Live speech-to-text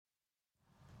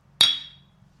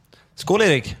Skål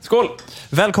Erik! Skål!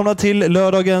 Välkomna till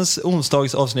lördagens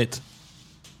onsdagsavsnitt.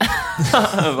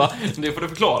 Va? Det får du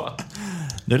förklara.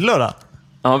 Nu är det lördag.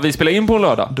 Ja, vi spelar in på en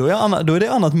lördag. Då är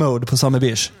det annat mode på Summer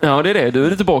Beers. Ja, det är det. Du är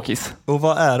lite bakis. Och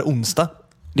vad är onsdag?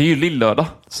 Det är ju lillördag.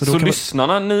 Så kan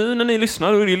lyssnarna, nu när ni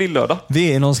lyssnar, då är det ju lillördag.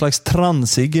 Vi är i någon slags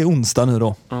transig onsdag nu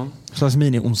då. Ja. En slags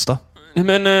mini-onsdag.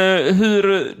 Men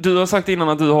du har sagt innan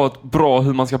att du har ett bra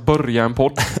hur man ska börja en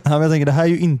podd. Ja, men jag tänker, det här är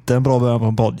ju inte en bra början på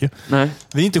en podd ju. Nej.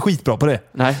 Vi är inte skitbra på det.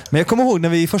 Nej. Men jag kommer ihåg när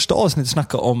vi i första avsnittet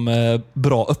snackade om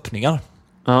bra öppningar.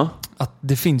 Ja, Att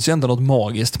det finns ju ändå något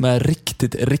magiskt med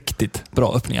riktigt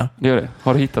bra öppningar. det gör det.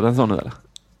 Har du hittat en sån nu eller?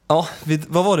 Ja,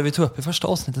 vad var det vi tog upp i första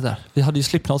avsnittet där? Vi hade ju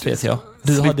Slipknot vet jag.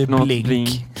 Du hade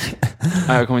Blink.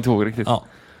 Nej, jag kommer inte ihåg riktigt. Ja.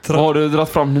 Vad har du dragit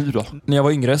fram nu då? När jag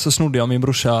var yngre så snodde jag min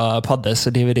brorsa Paddes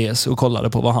DVDs och kollade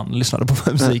på vad han lyssnade på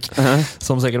för musik.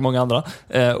 Som säkert många andra.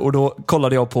 Och då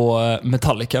kollade jag på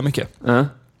Metallica mycket.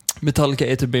 Metallica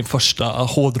är typ min första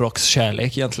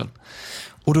hårdrockskärlek egentligen.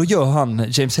 Och då gör han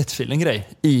James Hetfield en grej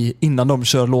innan de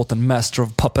kör låten Master of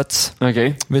Puppets.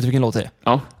 Okej. Vet du vilken låt det är?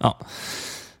 Ja.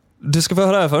 Du ska få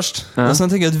höra det här först. Och sen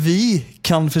tänker jag att vi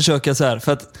kan försöka så här.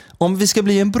 För att om vi ska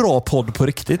bli en bra podd på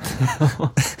riktigt.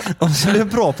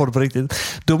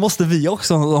 Då måste vi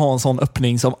också ha en sån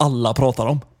öppning som alla pratar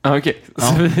om. Okej.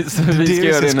 Så vi ska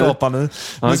göra det nu. Skapa nu.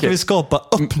 Nu ska vi skapa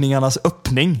öppningarnas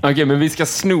öppning. Okej, men vi ska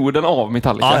sno den av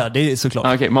Metallica. Ja, det är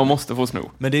såklart. Okej, man måste få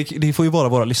sno. Men det får ju bara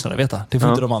våra lyssnare veta. Det får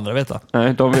inte de andra veta.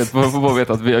 Nej, de får bara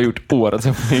veta att vi har gjort årets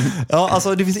öppning. Ja,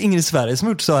 alltså det finns ingen i Sverige som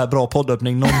har gjort så här bra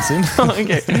poddöppning någonsin.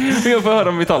 Okej, vi får höra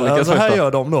om Metallica. Ja, så här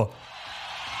gör de då.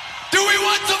 Do we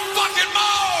want some fucking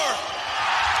more?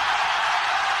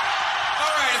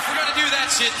 All right, if we're gonna do that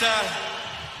shit,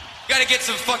 gotta get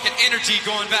some fucking energy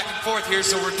going back and forth here,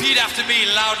 so repeat after me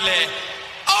loudly.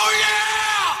 Oh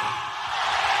yeah!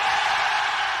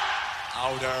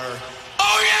 Louder.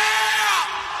 Oh yeah!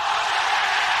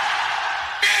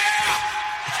 Yeah!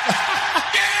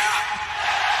 Yeah!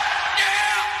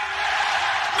 Yeah!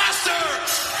 Master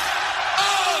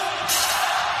of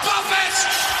Puppets!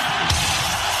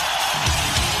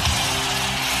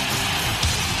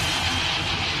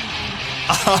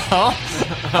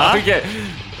 Okej.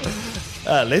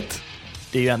 Ärligt.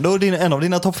 Det är ju ändå en av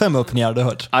dina topp 5-öppningar du har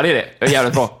hört. Ja, det är det. Det är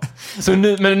jävligt bra. Så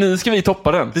nu ska vi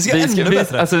toppa den. Vi ska ännu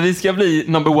bättre. Alltså, vi ska bli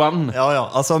number one. Ja.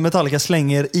 Alltså Metallica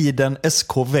slänger i den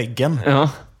SK-väggen. Ja.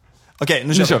 Okej,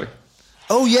 nu Nu kör vi.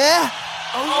 Oh yeah!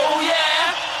 Oh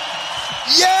yeah!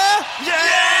 Yeah!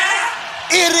 Yeah!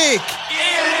 Erik!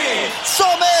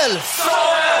 Samuel!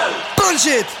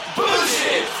 Bullshit!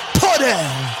 Podden!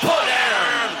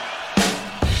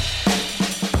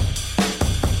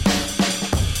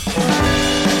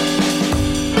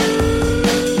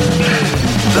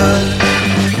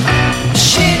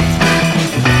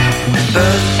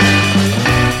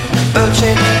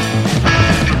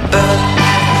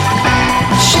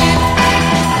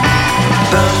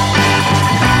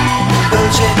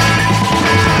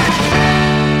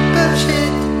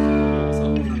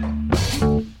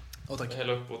 Häll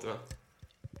upp på det.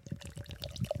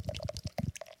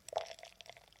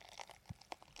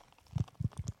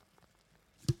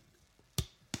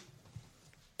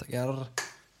 Tackar.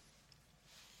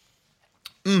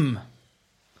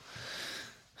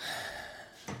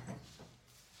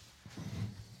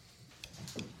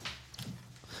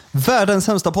 Världens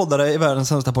sämsta poddare i världens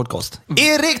sämsta podcast.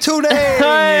 Erik Torney!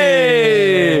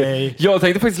 Hej! Jag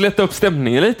tänkte faktiskt lätta upp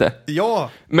stämningen lite. Ja.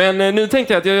 Men nu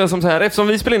tänkte jag att jag gör som så här. Eftersom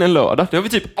vi spelar in en lördag. Det har vi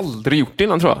typ aldrig gjort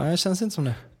innan, tror jag. Nej, det känns inte som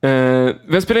det.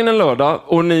 Vi har spelat in en lördag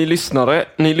och ni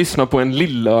lyssnar på en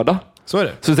lillördag. Så är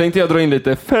det. Så tänkte jag dra in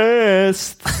lite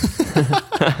fest.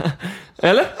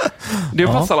 Eller? Det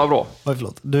passar alla bra. Oj,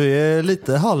 förlåt. Du är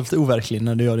lite halvt overklig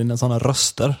när du gör dina sådana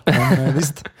röster. Men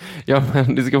visst. Ja,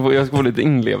 men jag ska få lite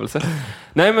inlevelse.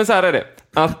 Nej, men så här är det.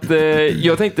 Att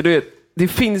jag tänkte, det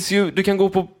finns ju, du kan gå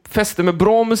på fester med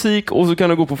bra musik och så kan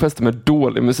du gå på fester med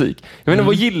dålig musik. Jag vet inte,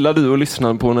 vad gillar du att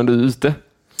lyssna på när du är ute?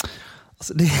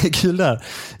 Alltså, det är kul där.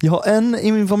 Jag har en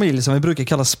i min familj som vi brukar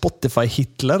kalla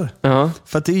Spotify-Hitler.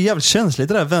 För att det är jävligt känsligt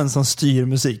det där vem som styr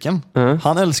musiken.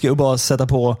 Han älskar ju bara sätta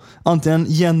på antingen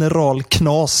General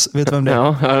Knas, vet du vem det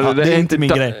är? Ja, det är inte min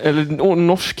grej. Eller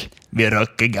norsk. Vi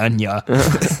röker ganja.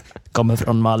 Kommer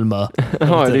från Malmö.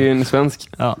 Ja, det är ju en svensk.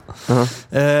 Ja.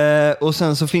 Och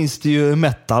sen så finns det ju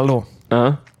metal då.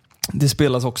 Det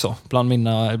spelas också bland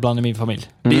i min familj.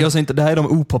 Det här är de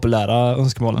opopulära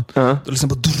önskemålen. Då lyssnar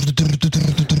på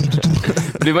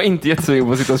Det var inte jättesugen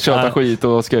på att sitta och köta skit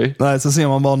och skoj. Nej, så ser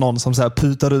man bara någon som så här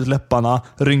putar ut läpparna,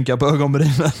 rynkar på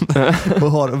ögonbrynen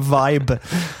och har vibe.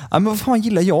 Men vad fan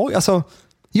gillar jag? Alltså,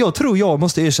 jag tror jag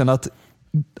måste erkänna att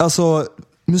alltså,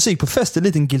 musik på fest är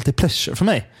lite en guilty pleasure för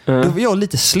mig. Då vill jag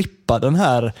lite slippa den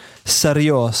här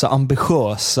seriösa,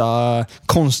 ambitiösa,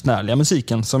 konstnärliga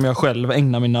musiken som jag själv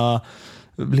ägnar mina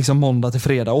liksom måndag till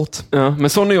fredag åt. Ja, men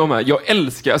sån är jag med. Jag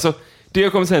älskar, alltså det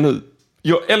jag kommer säga nu,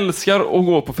 jag älskar att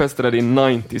gå på fester där det är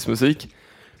 90s musik.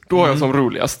 Då har jag som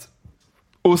roligast.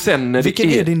 Och sen när vilken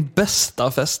är din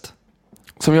bästa fest?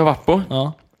 Som jag varit på?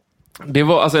 Ja. Det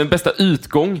var alltså en bästa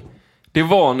utgång. Det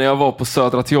var när jag var på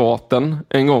Södra Teatern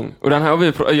en gång. Och den här har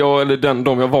vi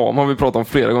de jag var har vi pratat om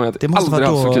flera gånger. Det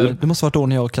måste varit då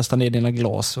när jag kastade ner dina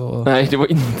glas. Och... Nej, det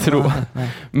var inte då. Nej.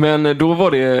 Men då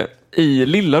var det i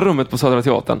lilla rummet på Södra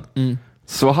Teatern.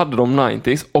 Så hade de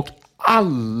 90s och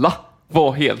alla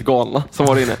var helt galna som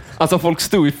var inne. Alltså folk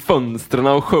stod i fönstren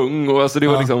och sjöng och alltså det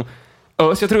var liksom...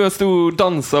 Så jag tror jag stod och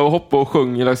dansade och hoppade och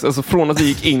sjöng alltså från att vi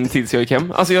gick in tills jag gick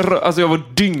hem. Alltså jag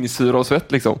var dyngsur och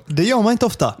svett liksom. Det gör man inte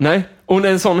ofta. Nej, och när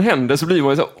en sån händer så blir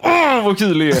man ju så åh vad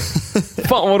kul det är.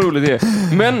 Fan vad roligt det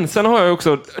är. Men sen har jag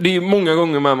också, det är många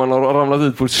gånger med man har ramlat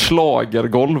ut på ett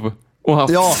schlagergolv och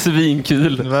haft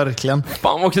svinkul. Verkligen.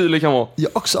 Fan vad kul det kan vara. Jag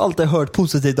har också alltid hört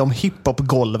positivt om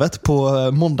hiphop-golvet på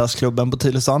måndagsklubben på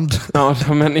Tylösand. Ja,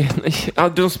 men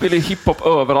de spelar hiphop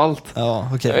överallt. Ja,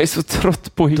 okay. Jag är så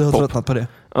trött på hiphop. Du har tröttnat på det.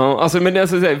 Ja, alltså, men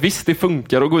alltså, visst det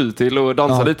funkar att gå ut till och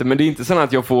dansa lite, men det är inte så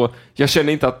att jag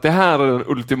känner inte att det här är den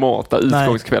ultimata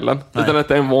utgångskvällen. Nej. Utan att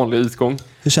det är en vanlig utgång.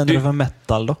 Hur känner du för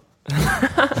metal då?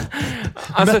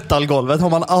 Alltså, metalgolvet har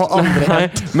man aldrig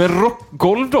hänt. Men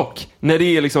rockgolv dock, när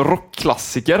det är liksom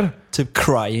rockklassiker. Typ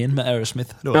Crying med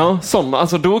Aerosmith. Då. Ja, sådana.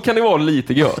 Alltså då kan det vara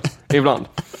lite gött ibland.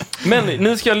 Men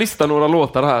nu ska jag lista några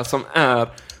låtar här som är...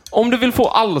 Om du vill få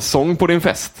allsång på din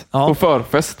fest, på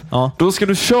förfest, då ska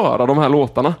du köra de här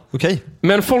låtarna. Okej.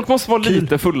 Men folk måste vara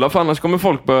lite fulla, för annars kommer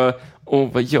folk börja...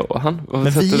 vad gör han?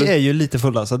 Men vi är ju lite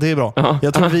fulla, så det är bra. Ja.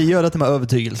 Jag tror vi gör det med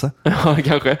övertygelse. Ja,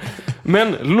 kanske.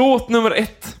 Men låt nummer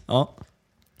 1. Ja.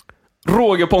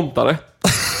 Roger Pontare.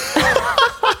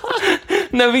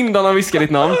 När vindarna viskar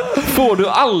ditt namn. Får du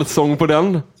allsång på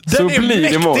den så blir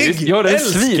mäktig. Det magiskt. Ja, det är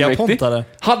svinmäktigt.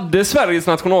 Hade Sveriges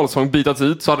nationalsång bytats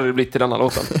ut så hade det blivit till denna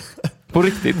låten. På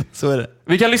riktigt. Så är det.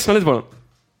 Vi kan lyssna lite på den.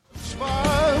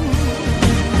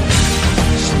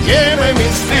 Ge mig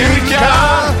min styrka,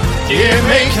 ge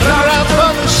mig kraft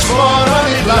att försvara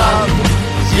mitt land.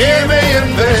 Ge mig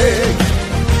en väg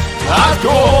att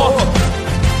gå.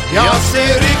 Jag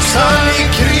ser yxan i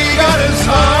krigarens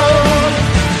hand.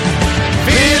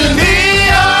 Vill ni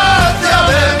att jag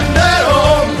vänder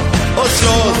om och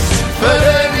slåss för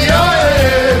den jag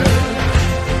är?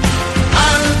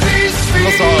 Aldrig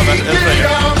sviker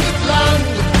jag mitt land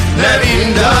när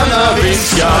vindarna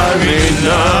viskar min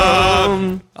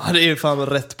namn. Ja, det är fan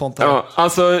rätt Pontare. Ja,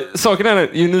 alltså saken är,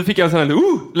 nu fick jag en sån här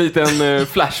liten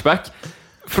flashback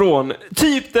från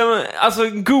typ den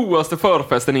godaste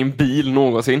förfesten i en bil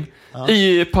någonsin.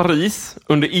 I Paris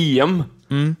under EM.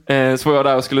 Så var jag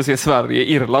där och skulle se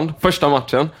Sverige-Irland första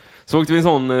matchen. Så åkte vi en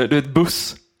sån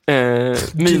buss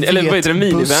eller vad heter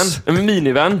det,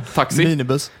 minivan, taxi.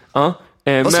 Minibuss. Ja.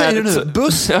 Vad säger du nu?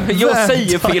 Buss? Jag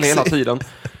säger fel hela tiden.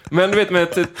 Men du vet med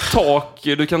ett tak,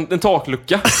 en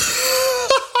taklucka.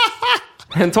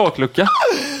 En taklucka.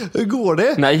 Hur går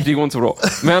det? Nej, det går inte så bra.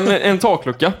 Men en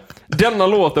taklucka. Denna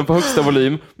låten på högsta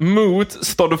volym mot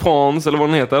Stade de France, eller vad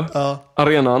den heter.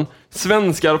 Arenan.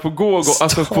 Svenskar på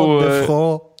Stade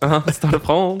de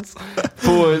France.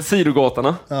 På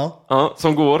sidogatorna.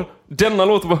 Som går. Denna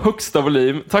låten på högsta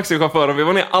volym. Taxichauffören, vi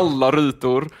var ner alla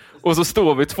rutor. Och så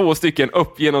står vi 2 stycken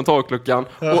upp genom takluckan.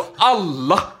 Och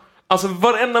alla, alltså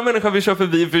varenda människa vi kör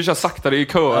förbi, för vi kör saktare i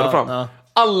köer fram.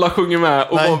 Alla sjunger med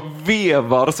och bara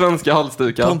vevar svenska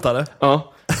halsdukar. Pontare.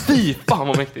 Ja. Fy fan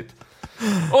vad mäktigt.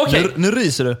 Okej. Nu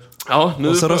ryser du. Ja, nu.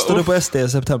 Och så röstar du på SD i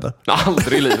september.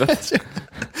 Aldrig i livet.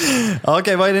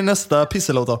 Okej, vad är din nästa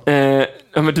pisselåt då?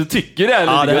 Ja, men du tycker det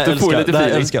är lite gött. Du får lite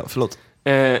feeling. Älskar, förlåt.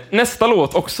 Nästa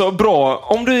låt också bra.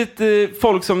 Om du är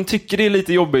folk som tycker det är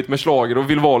lite jobbigt med slager och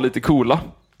vill vara lite coola.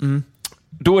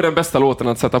 Då är den bästa låten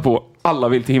att sätta på Alla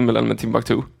vill till himmelen med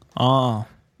Timbuktu.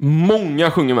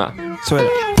 Många sjunger med. Så är det.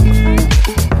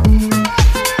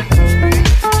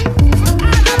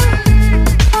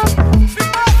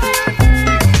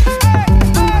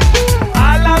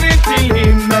 Alla vill till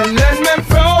himmelen men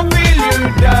få vill ju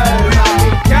dö. Man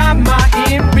vill kamma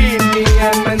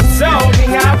inbildningen men såg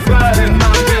inga frön.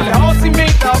 Man vill ha sin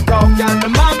bit av kakan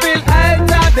men man vill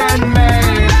äta den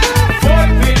med.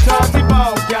 Folk vill ta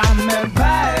tillbaka men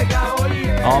vägrar och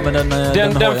ge. Ja, men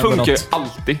den funkar ju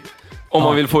alltid. Om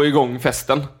man vill få igång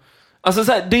festen. Alltså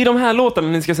så här, det är de här låtarna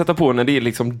ni ska sätta på när det är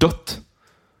liksom dött.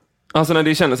 Alltså när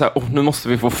det känner så här, nu måste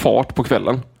vi få fart på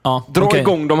kvällen. Ja, Dra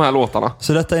igång de här låtarna.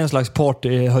 Så detta är en slags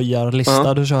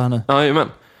partyhöjarlista du kör här nu? Jajamän.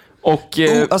 Och,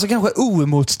 alltså kanske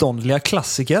oemotståndliga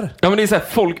klassiker. Ja, men det är så här,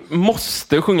 folk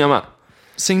måste sjunga med.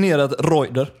 Signerat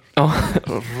Reuter. Ja,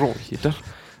 Reuter.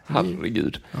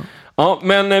 Herregud. Ja,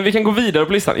 men vi kan gå vidare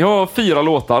på listan. Jag har 4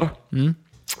 låtar.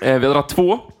 Vi har dragit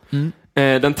 2.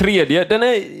 Den tredje, den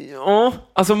är...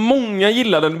 alltså många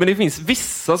gillar den, men det finns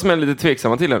vissa som är lite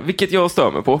tveksamma till den. Vilket jag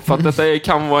stör mig på, för att detta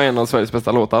kan vara en av Sveriges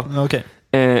bästa låtar. Okay.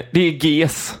 Det är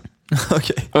GES.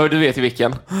 Okay. Du vet ju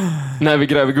vilken. När vi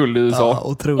gräver guld i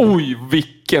USA. Ja, oj,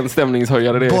 vilken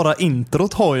stämningshöjare det är. Bara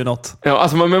introt har ju något. Ja,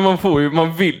 alltså man får ju,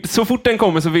 man vill, så fort den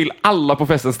kommer så vill alla på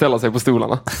festen ställa sig på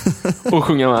stolarna och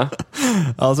sjunga med.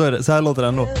 Ja, så är det. Så här låter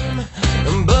den då.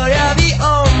 Börjar vi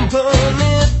om på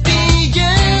nytt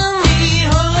igen. Vi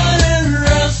har en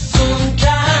röst som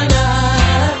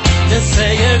kallar. Den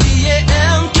säger vi är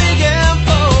äntligen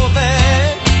på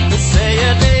väg. Den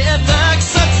säger det är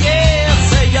dags att ge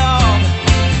sig av.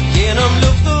 Genom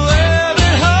luft och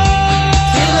över hav.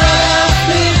 Till alla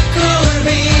flickor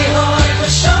vi har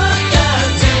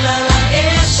försökt. Till alla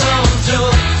er som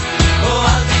tror på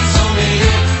allting som vi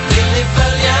gjort. Vill ni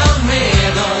följa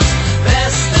med oss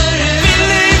västerut? Vill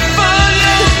ni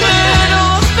följa med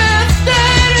oss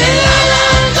västerut? Till alla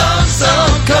de som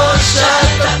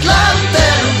korsat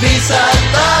Atlanten.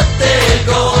 Visat att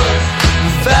det går.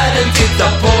 Världen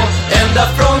tittar på ända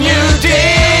från New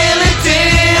Delhi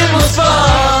till Moskva.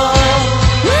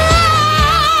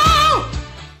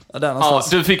 Ja, där någonstans.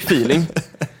 Du fick feeling.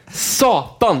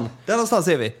 Satan. Där någonstans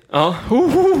är vi. Ja.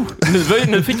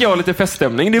 Nu fick jag lite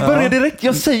feststämning. Det börjar direkt.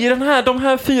 Jag säger de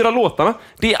här 4 låtarna.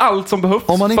 Det är allt som behövs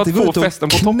Om man för inte att går få ut och festen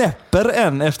på topp. knäpper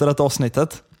en efter ett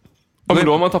avsnittet. Ja, men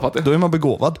då har man tappat det. Då är man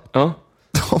begåvad. Ja.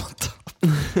 Ja,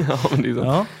 men det är så.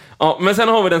 Ja. Ja, men sen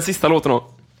har vi den sista låten då.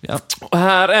 Ja. Och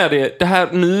här är det här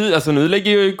nu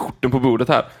lägger jag ju korten på bordet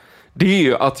här. Det är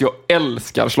ju att jag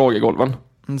älskar schlagergolven.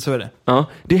 Så är det. Ja,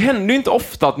 det händer ju inte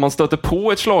ofta att man stöter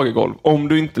på ett schlagergolv om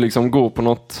du inte liksom går på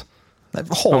något. Nej,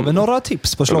 har vi några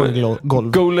tips på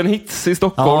schlagergolv? Golden Hits i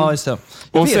Stockholm. Ja, just det.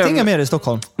 Jag vet inga mer i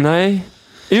Stockholm. Nej.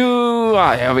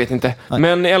 Jag vet inte. Nej.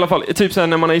 Men i alla fall, typ såhär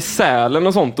när man är i Sälen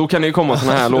och sånt, då kan det ju komma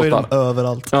såna här Då är låtar. de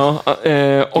överallt. Ja,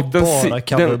 och bara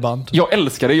coverband. Jag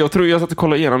älskar det. Jag tror jag satt och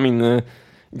kollade igenom min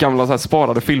gamla så här,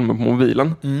 sparade filmer på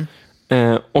mobilen.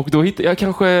 Och då hittade jag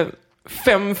kanske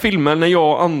 5 filmer när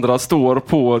jag och andra står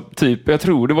på typ, jag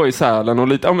tror det var i Sälen och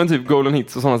lite, men typ Golden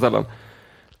Hits och sådana ställen.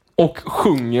 Och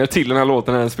sjunger till den här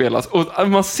låten när den spelas. Och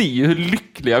man ser ju hur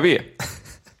lyckliga vi är.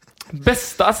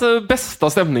 Bästa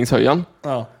stämningshöjan.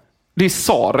 Ja. Det är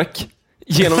Sarek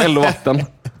genom eld och vatten.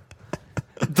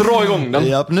 Dra igång den.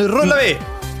 Ja, nu rullar vi!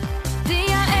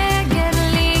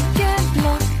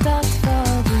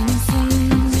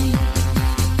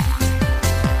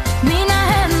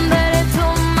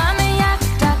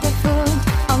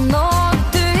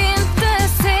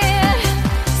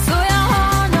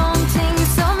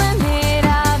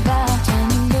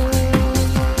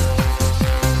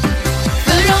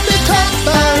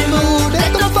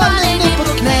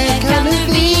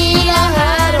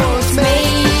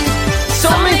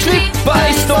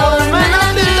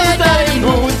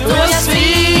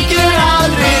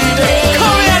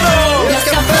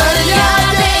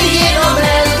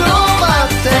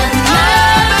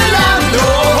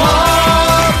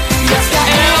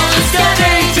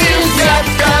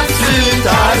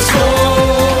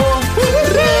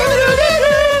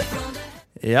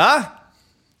 Ja!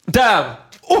 Där!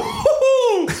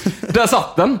 Där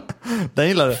satt den. Den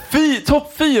gillar du.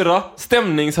 Topp 4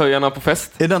 stämningshöjarna på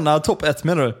fest. Är denna topp 1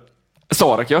 menar du?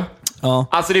 Sarek, ja. Ja.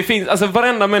 Alltså det finns,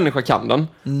 varenda människa kan den.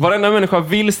 Varenda människa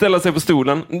vill ställa sig på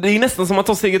stolen. Det är nästan som att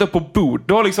ta steget upp på bord.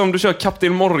 Du har liksom, du kör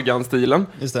Kapten Morgan-stilen.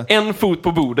 Just det. En fot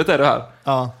på bordet är det här.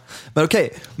 Ja. Men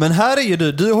okej, men här är ju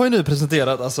du har ju nu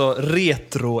presenterat alltså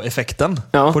retroeffekten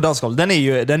på dansgolv. Den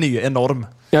är ju enorm.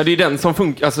 Ja, det är den som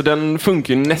funkar, alltså den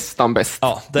funkar ju nästan bäst.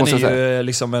 Ja, den är ju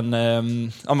liksom en,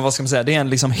 ja men vad ska man säga, det är en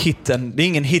liksom det är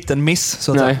ingen hit and miss,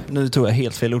 så att nu tror jag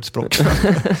helt fel ordspråk.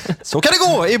 Så kan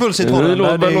det gå i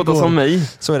Bullshit-podden. Det låter som mig.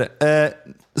 Så är det.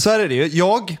 Så här är det ju.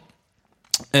 Jag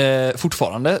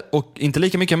fortfarande, och inte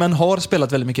lika mycket, men har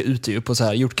spelat väldigt mycket ute på så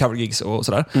här, gjort covergigs och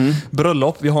sådär.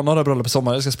 Bröllop, vi har några bröllop i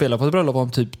sommar. Jag ska spela på ett bröllop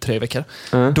om typ 3 veckor.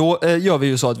 Då gör vi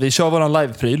ju så att vi kör våran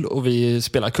livepryl och vi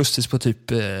spelar akustiskt på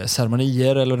typ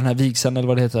ceremonier eller den här vigseln eller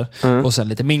vad det heter. Och sen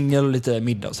lite mingel och lite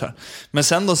middag och sådär. Men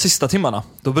sen de sista timmarna,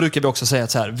 då brukar vi också säga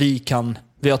att så här,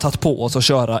 vi har tagit på oss att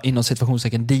köra inom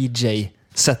situationstecken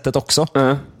DJ-sättet också.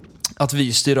 att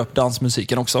vi styr upp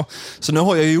dansmusiken också. Så nu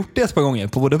har jag ju gjort det ett par gånger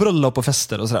på både bröllop och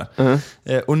fester och sådär.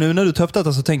 Och nu när du tar upp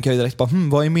detta så tänker jag direkt bara,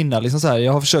 vad är mina? Liksom så här,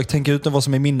 jag har försökt tänka ut vad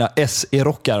som är mina S i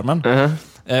rockärmen.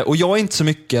 Och jag är inte så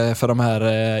mycket för de här,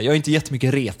 jag är inte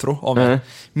jättemycket retro av mig.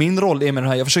 Min roll är med den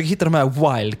här, jag försöker hitta de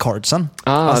här wildcardsen.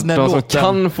 Alltså de som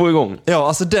kan få igång. Ja,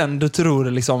 alltså den du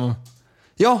tror liksom...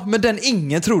 Ja, men den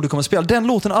ingen tror du kommer spela. Den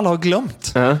låten alla har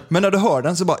glömt. Men när du hör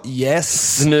den så bara,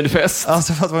 yes! Nu är det fest.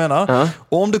 Alltså, för att vad jag menar.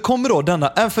 Och om det kommer då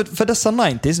denna... För dessa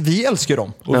 90s, vi älskar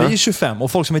dem. Och vi är 25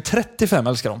 och folk som är 35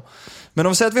 älskar dem. Men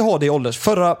om vi säger att vi har det i ålders...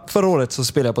 Förra året så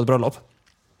spelade jag på ett bröllop.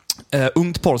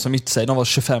 Ungt par som gifte sig, de var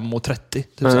 25 och 30. Typ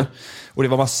så. Och det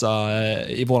var massa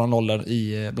i våran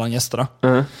ålder bland gästerna.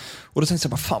 Och då tänkte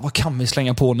jag bara, fan vad kan vi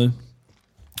slänga på nu?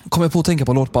 Kom jag på att tänka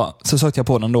på en låt bara, så sökte jag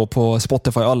på den då på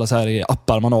Spotify och alla så här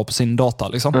appar man har på sin data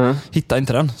liksom. Hittade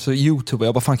inte den. Så YouTube,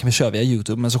 jag bara, fan kan vi köra via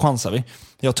YouTube? Men så chansar vi.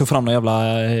 Jag tog fram en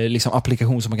jävla liksom,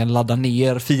 applikation som man kan ladda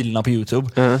ner filerna på YouTube.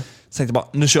 Så tänkte jag bara,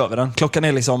 nu kör vi den. Klockan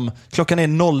är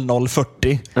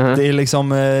 00:40. Det är liksom,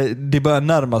 det börjar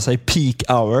närma sig peak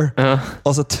hour.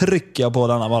 Och så trycker jag på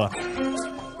denna bara.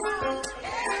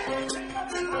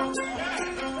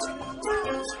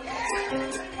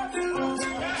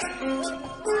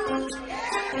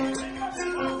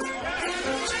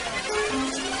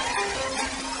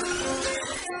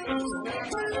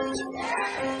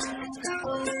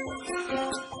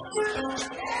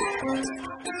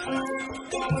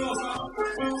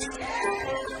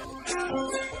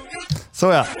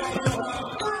 Så ja.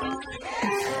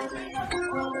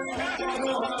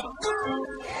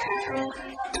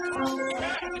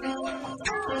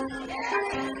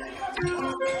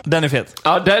 Den är fet.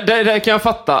 Ja, där kan jag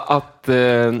fatta att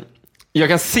jag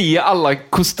kan se alla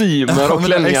kostymer och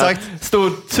klänningar stå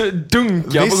och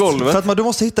dunka på golvet. För att du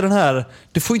måste hitta den här.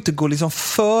 Du får inte gå liksom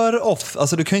för off.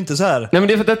 Alltså du kan inte så här. Nej, men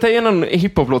det är för att detta är en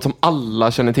hiphop-låt som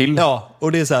alla känner till. Ja,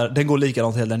 och det är så här, den går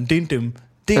likadant hela den. Din-dum,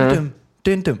 din-dum,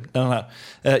 din-dum, den här.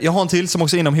 Jag har en till som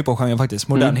också är inom hiphop-genren faktiskt.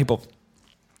 Modern hiphop.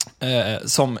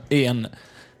 Som är en...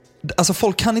 Alltså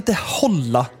folk kan inte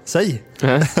hålla sig.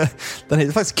 Den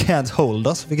heter faktiskt Can't Hold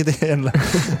Us, vilket är en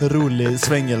rolig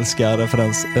svengelska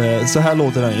referens. Så här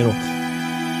låter den ju då.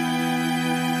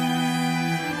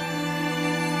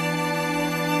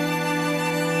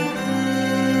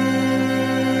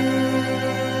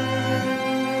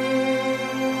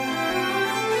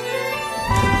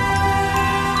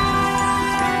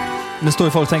 Nu står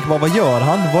ju folk och tänker bara, vad gör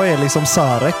han? Vad är liksom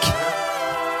Sarek?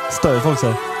 Stör folk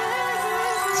sig.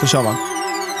 Så kör man.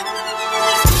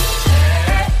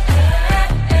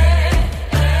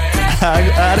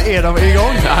 Här är de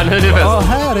igång. Ja, nu är det bäst. Ja,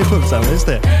 här är pulsen, just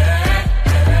det.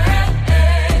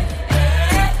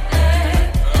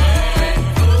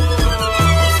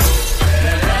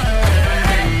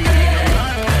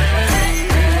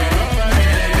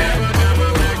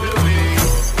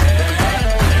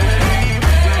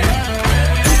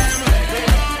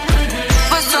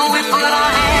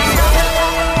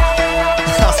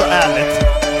 Alltså ärligt.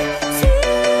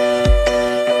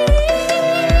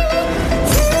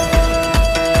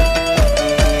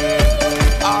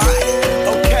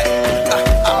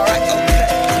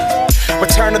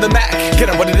 Return to the Mac. Get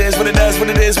up what it is, what it does, what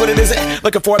it is, what it isn't.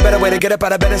 Looking for a better way to get up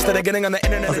out of bed instead of getting on the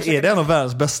internet. Alltså, är det en av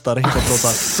världens bästa hiphop-låtar?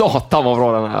 Satan vad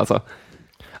bra den är alltså.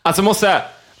 Alltså måste jag säga,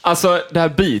 alltså det här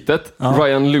beatet,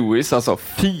 Ryan Lewis, alltså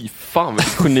fy fan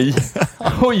vilket geni.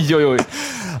 Oj oj oj.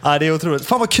 Ja, det är otroligt.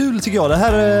 Fan vad kul tycker jag. Det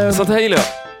här är... Sånt här gillar jag.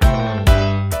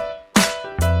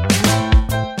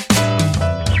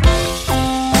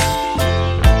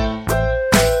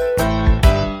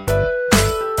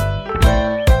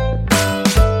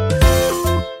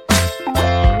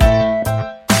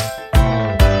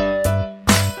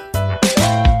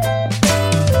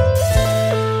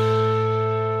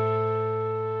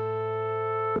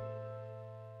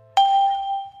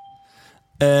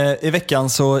 I veckan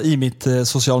så i mitt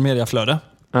social mediaflöde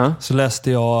så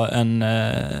läste jag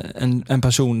en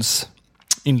persons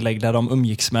inlägg där de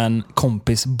umgicks med en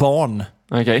kompis barn.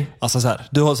 Okej. Alltså så här,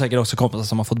 du har säkert också kompisar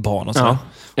som har fått barn och så. Ja,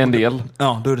 en del.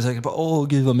 Ja, då är det säkert bara, åh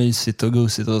gud vad mysigt och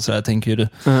gosigt och sådär, tänker ju du.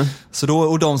 Så då,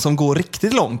 och de som går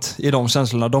riktigt långt i de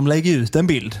känslorna, de lägger ut en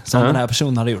bild som den här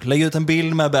personen hade gjort. Lägger ut en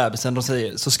bild med bebisen,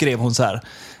 så skrev hon så här.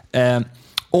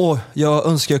 Jag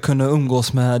önskar jag kunde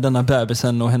umgås med denna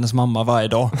bebisen och hennes mamma varje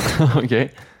dag.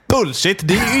 Okej. Bullshit,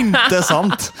 det är inte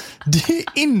sant. Det är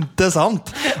inte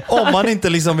sant. Om man inte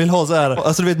liksom vill ha så här,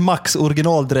 alltså du vet Max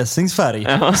originaldressingsfärg.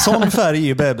 Sån färg är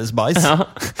ju bebisbajs.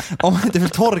 Om man inte vill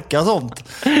torka sånt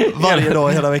varje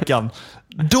dag hela veckan,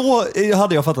 då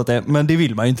hade jag fattat det, men det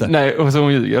vill man ju inte. Nej, och så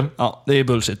hon ljuger. Ja, det är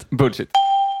bullshit. Bullshit.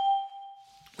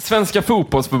 Svenska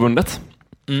fotbollsförbundet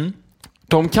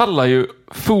De kallar ju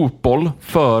fotboll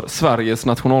för Sveriges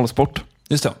nationalsport.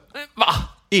 Just det. Va?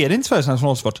 Är det inte Sveriges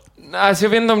nationalsport? Nej, alltså jag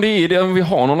vet inte om det är det, om vi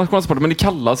har någon nationalsport, men det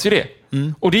kallas ju det.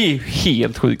 Och det är ju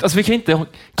helt sjukt. Alltså vi kan inte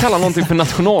kalla någonting för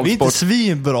nationalsport. Vi är inte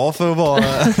svinbra för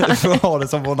att ha det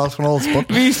som vår nationalsport.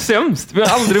 Vi är sämst. Vi har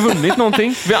aldrig vunnit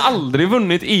någonting. Vi har aldrig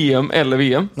vunnit EM eller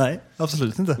VM. Nej,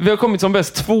 absolut inte. Vi har kommit som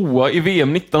bäst 2 i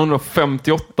VM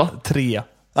 1958. 3.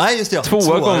 Nej, just det. Ja. 2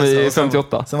 kom vi i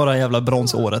 58. Sen var det jävla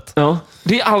bronsåret. Ja,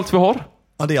 det är allt vi har.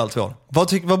 Ja, det är allt vi har.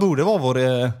 Vad borde vara vår...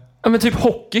 Ja, men typ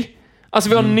hockey. Alltså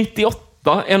vi har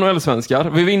 98 NHL-svenskar.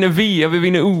 Vi vinner VM, vi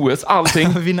vinner OS,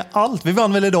 allting. Vi vinner allt. Vi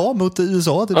vann väl idag mot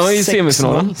USA? Typ ja, i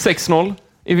semifinalen. 6-0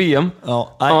 i VM.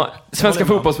 Ja, ja, Svenska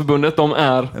fotbollsförbundet, de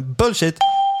är... Bullshit.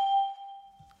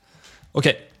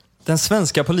 Okej. Den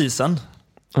svenska polisen.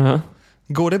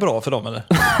 Går det bra för dem, eller?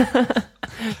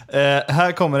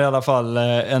 Här kommer i alla fall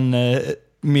en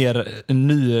mer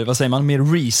ny, vad säger man? Mer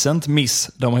recent miss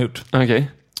de har gjort.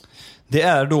 Okej. Det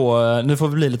är då, nu får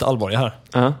vi bli lite allvarliga här.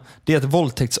 Det är ett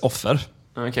våldtäktsoffer.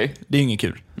 Okej. Det är inget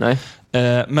kul. Nej.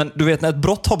 Men du vet när ett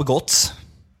brott har begåtts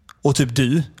och typ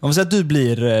om vi säger att du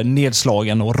blir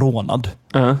nedslagen och rånad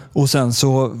och sen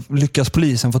så lyckas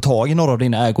polisen få tag i några av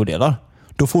dina ägodelar,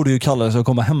 då får du ju kallelse att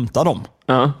komma och hämta dem.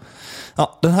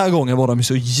 Ja, den här gången var de ju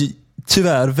så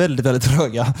tyvärr väldigt, väldigt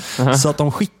tröga. Så att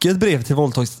de skickade ett brev till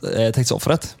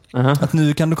våldtäktsoffret. Att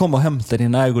nu kan du komma och hämta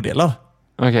dina ägodelar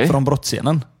från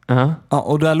brottsscenen. Ja,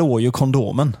 och där låg ju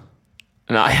kondomen.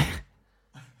 Nej.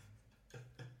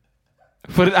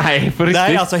 På riktigt?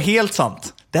 Nej, alltså helt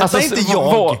sant. Det här är inte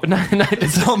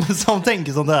jag som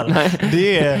tänker sånt här.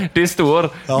 Nej. Det står.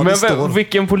 Ja, men står.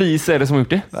 Vilken polis är det som har gjort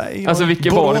det? Nej, alltså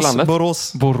vilken var i landet?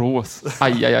 Borås.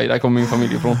 Aj, där kommer min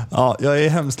familj ifrån. Ja, jag är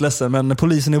hemskt ledsen, men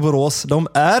polisen i Borås, de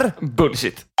är...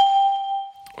 Bullshit.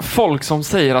 Folk som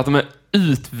säger att de är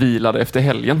utvilade efter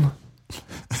helgen.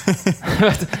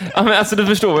 Ja, men alltså du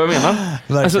förstår vad jag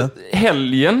menar. Alltså,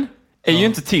 helgen är ju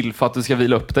inte till för att du ska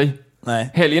vila upp dig. Nej.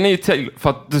 Helgen är ju till för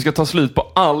att du ska ta slut på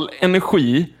all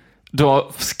energi du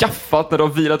har skaffat när du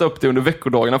har vilat upp dig under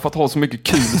veckodagarna för att ha så mycket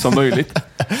kul som möjligt.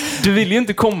 Du vill ju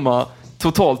inte komma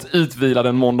totalt utvilad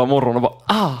en måndag morgon och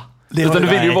bara utan du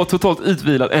vill ju vara totalt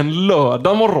utvilad en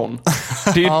lördag morgon.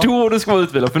 Det är då du ska vara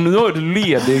utvilad, för nu är du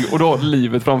ledig och du har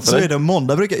livet framför dig. Så är det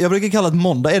måndag. Jag brukar kalla att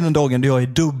måndag är den dagen då jag är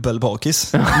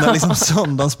dubbelbakis. När liksom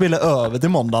söndagen spelar över till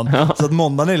måndagen. Så att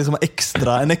måndagen är liksom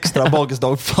en extra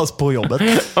bakisdag fast på jobbet.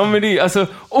 Ja, men det är alltså...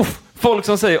 folk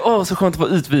som säger, så skönt att vara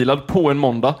utvilad på en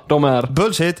måndag. De är...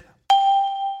 Bullshit.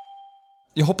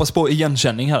 Jag hoppas på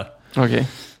igenkänning här. Okej.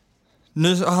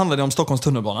 Nu handlar det om Stockholms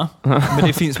tunnelbana. Men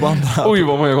det finns på andra. Oj,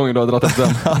 vad många gånger du har dragit upp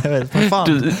den. Ja, jag vet.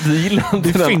 Fan. Du gillar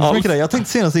inte det den finns alls. mycket grejer. Jag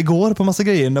tänkte senast igår på massa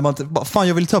grejer där man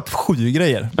jag vill ta upp 7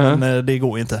 grejer. Men det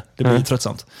går inte. Det blir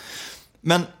tröttsamt.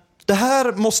 Men det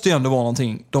här måste ju ändå vara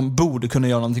någonting de borde kunna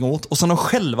göra någonting åt. Och sen de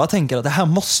själva tänker att det här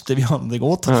måste vi göra någonting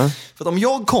åt. För att om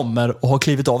jag kommer och har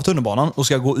klivit av tunnelbanan och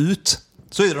ska gå ut,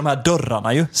 så är det de här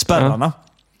dörrarna ju, spärrarna.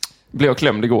 Blev jag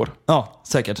klämd igår? Ja,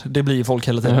 säkert. Det blir folk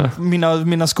hela tiden.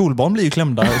 Mina skolbarn blir ju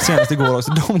klämda senast igår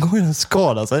också. De går ju och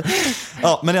skadar sig.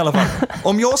 Ja, men i alla fall.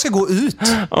 Om jag ska gå ut,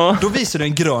 då visar det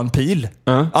en grön pil.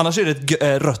 Annars är det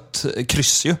ett rött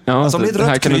kryss ju. Alltså om det är ett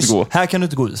rött kryss, här kan du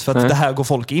inte gå ut. För att det här går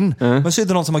folk in. Men så är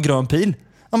det någon som har grön pil.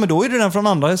 Ja, men då är det den från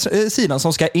andra sidan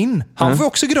som ska in. Han får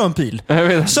också grön pil.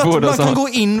 Så att man kan gå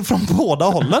in från båda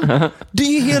hållen. Det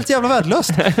är helt jävla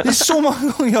värdelöst. Det är så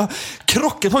många gånger jag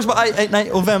krockar. Folk bara,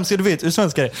 nej, och vem ska du vet hur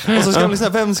svenskar är? Och så ska man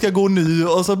liksom, vem ska gå nu?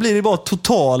 Och så blir det bara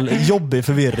total jobbig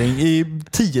förvirring i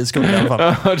 10 sekunder i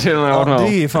alla fall.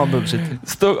 Det är fan bullshit.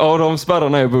 Ja, de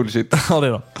spärrarna är bullshit. Ja, det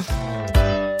är de.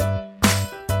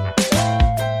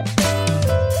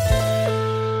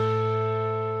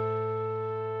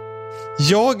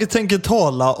 Jag tänker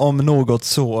tala om något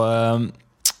så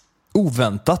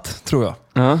oväntat, tror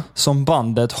jag. Som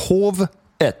bandet Hov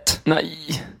 1.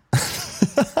 Nej.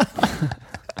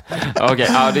 Okej,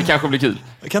 det kanske blir kul.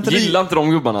 Gillar inte de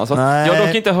gubbarna. Alltså. Jag har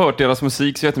dock inte hört deras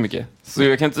musik så jättemycket. Så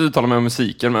jag kan inte uttala mig om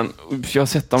musiken, men jag har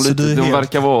sett dem lite. De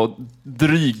verkar vara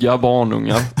dryga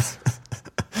barnungar.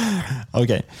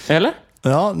 Okej. Eller?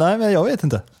 Ja, nej, men jag vet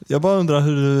inte. Jag bara undrar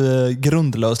hur du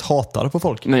grundlöst hatar på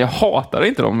folk. Nej, jag hatar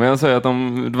inte dem, men jag säger att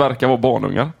de verkar vara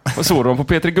barnungar. Och såg de på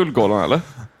P3 Guldgalan, eller?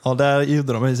 Ja, där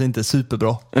gjorde de sig inte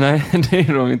superbra. Nej, det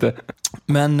är de inte.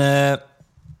 Men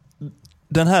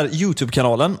den här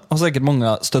YouTube-kanalen har säkert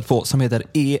många stött på, som heter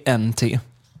ENT.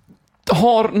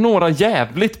 har några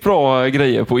jävligt bra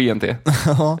grejer på ENT.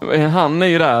 Han är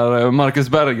ju där, Marcus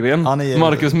Berggren.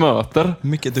 Marcus Möter.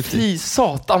 Mycket duktig. Fy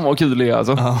satan vad kul det är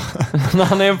alltså. När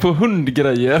han är på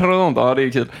hundgrejer och sånt. Ja, det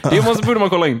är kul. Det borde man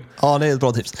kolla in. Ja, det är ett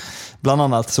bra tips. Bland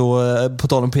annat så, på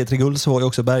tal om Petri Guld, så var ju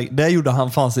också där gjorde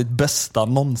han fan sitt bästa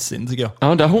någonsin, tycker jag.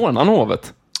 Ja, där hånade han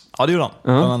hovet. Ja, det gjorde han,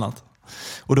 bland annat.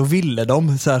 Och då ville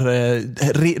de så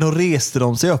här, då reste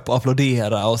de sig upp och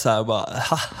applådera och så här bara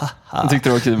Jag tyckte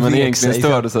det var kul, men egentligen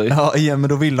störde sig. Ja, men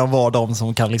då vill de vara de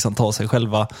som kan liksom ta sig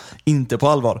själva inte på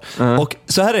allvar. Och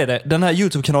så här är det, den här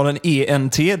YouTube-kanalen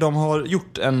ENT, de har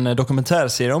gjort en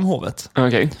dokumentärserie om hovet.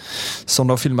 Okay. Som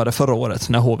de filmade förra året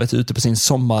när hovet är ute på sin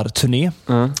sommarturné.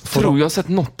 Tror jag har sett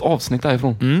något avsnitt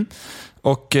därifrån.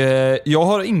 Och jag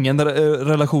har ingen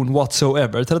relation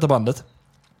whatsoever till detta bandet.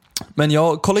 Men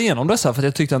jag kollade igenom dessa för att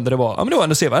jag tyckte att det var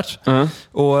ändå sevärt.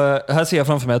 Och här ser jag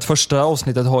framför mig att första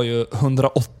avsnittet har ju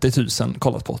 180 000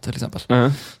 kollat på till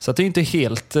exempel. Så att det är inte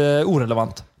helt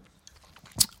orelevant.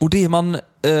 Och det man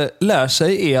lär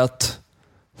sig är att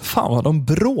fan vad de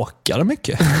bråkar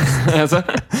mycket. Alltså,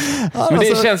 men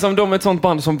det känns som de är ett sånt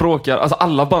band som bråkar. Alltså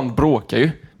alla band bråkar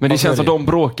ju. Men det känns som de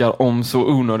bråkar om så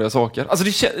onödiga saker.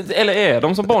 Alltså eller är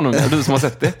de som barnungar, du som har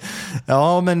sett det?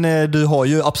 Ja, men du har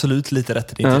ju absolut lite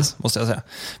rätt i det, måste jag säga.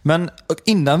 Men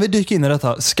innan vi dyker in i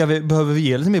detta, behöver vi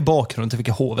ge lite mer bakgrund till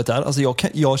vilka hovet är? Alltså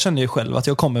jag känner ju själv att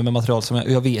jag kommer med material som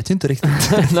jag vet ju inte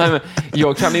riktigt. Nej, men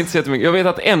jag kan inte säga mycket. Jag vet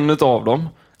att en av dem,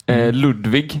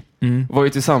 Ludvig, var ju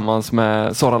tillsammans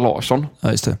med Sara Larsson.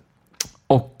 Ja, just det.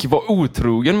 Och var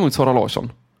otrogen mot Sara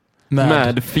Larsson.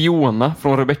 Med Fiona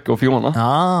från Rebecca och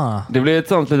Fiona. Det blev ett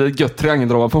sånt litet gött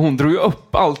triangeldrama, för hon drog ju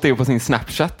upp allt det på sin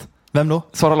Snapchat. Vem då?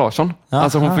 Sara Larsson.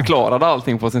 Alltså hon förklarade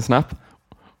allting på sin Snap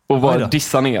och bara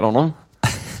dissade ner honom.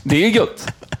 Det är ju gött.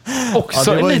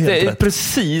 Också lite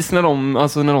precis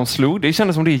när de slog. Det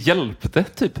kändes som det hjälpte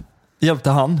typ. Hjälpte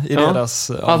han i deras...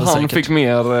 att han säkert fick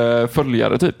mer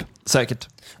följare typ. Säkert.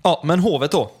 Ja, men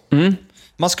hovet då.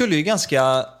 Man skulle ju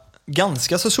ganska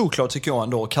så såklart tycker jag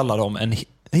ändå kalla dem en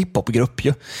hiphopgrupp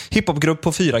ju. Hiphopgrupp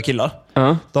på 4 killar.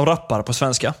 De rappar på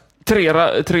svenska.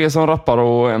 3 som rappar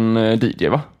och en DJ,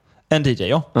 va? En DJ,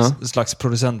 ja. En slags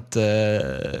producent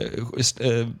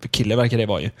kille verkar det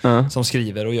vara ju. Som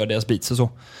skriver och gör deras beats och så.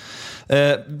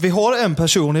 Vi har en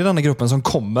person i denna gruppen som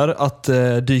kommer att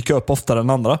dyka upp oftare än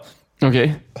andra.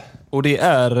 Okej. Och det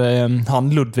är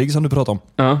han Ludvig som du pratade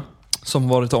om. Som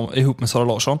varit ihop med Sara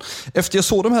Larsson. Efter jag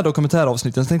såg de här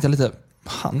dokumentäravsnitten så tänkte jag lite,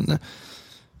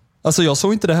 alltså jag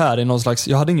såg inte det här i någon slags,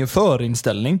 jag hade ingen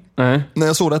förinställning. När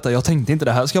jag såg detta, jag tänkte inte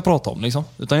det här ska jag prata om liksom.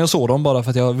 Utan jag såg dem bara för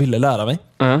att jag ville lära mig.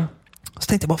 Så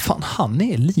tänkte jag bara, fan han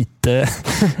är lite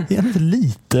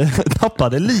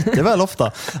tappade lite väl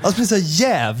ofta. Alltså blir så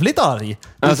jävligt arg.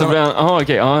 Alltså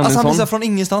han blir så från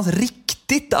ingenstans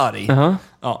riktigt arg.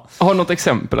 Ja. Har du något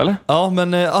exempel eller? Ja,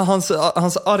 men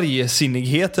hans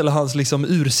argsinnighet eller hans liksom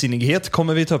ursinnighet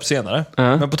kommer vi ta upp senare.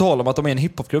 Men på tal om att de är en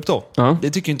hiphopgrupp då. Det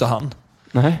tycker inte han.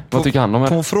 Nej, vad tycker han om det?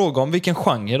 På en fråga om vilken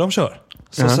genre de kör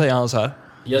så säger han så här.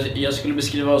 Jag skulle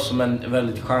beskriva oss som en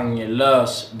väldigt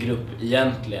genrelös grupp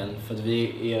egentligen. För att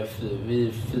vi är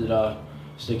 4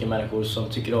 stycken människor som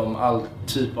tycker om all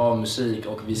typ av musik.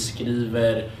 Och vi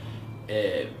skriver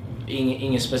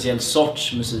ingen speciell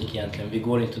sorts musik egentligen. Vi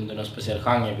går inte under någon speciell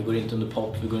genre. Vi går inte under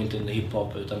pop, vi går inte under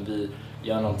hiphop. Utan vi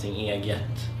gör någonting eget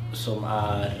som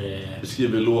är... Vi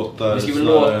skriver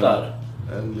låtar.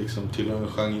 En liksom tillhörande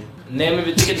genre. Nej, men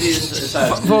vi tycker att det är så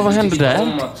här. Vad hände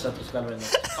där?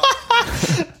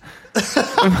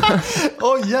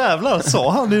 Åh jävlar,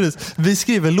 sa han det? Vi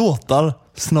skriver låtar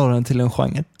snarare än till en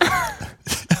genre.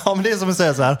 Ja, men det är som att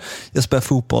säga så här. Jag spelar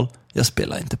fotboll, jag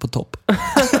spelar inte på topp.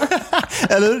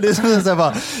 Eller det är som att säga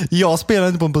bara, jag spelar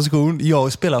inte på en position,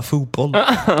 jag spelar fotboll.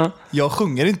 Jag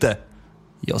sjunger inte,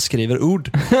 jag skriver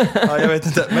ord. Ja, jag vet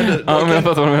inte. Men du, men jag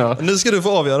fattar vad du menar. Nu ska du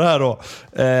få avgöra här då.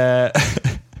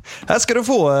 Här ska du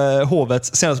få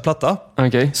Hovets senaste platta.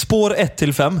 Okay. Spår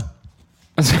 1-5.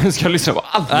 Ska jag lyssna på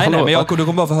allt? Nej, men du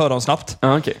kommer bara få höra dem snabbt.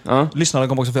 Lyssnarna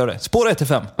kommer också få höra det. Spår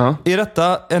 1-5. Är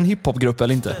detta en hiphopgrupp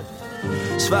eller inte?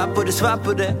 Svär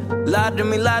på det,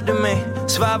 lärde mig.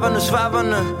 Sväva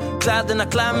nu, kläderna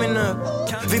klär mig nu.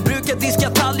 Vi brukar diska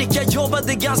tallrikar,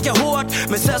 jobbade ganska hårt.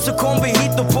 Men sen så kom vi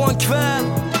hit och på en kväll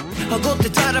har gått i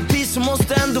terapi så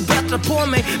måste ändå bättra på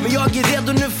mig. Men jag är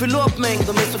redo nu, förlåt mig.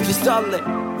 De är som kristaller,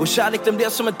 och kärlek den blev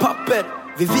som ett papper.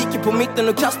 Vi viker på mitten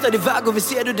och kastar iväg och vi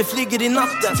ser hur det flyger i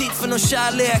natten. Tid för någon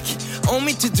kärlek, om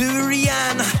inte du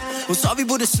Rihanna. Och sa vi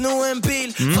borde sno en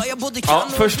bil.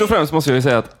 Först och främst måste jag ju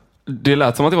säga att det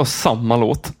lät som att det var samma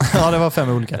låt. Ja, det var 5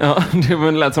 olika. Ja,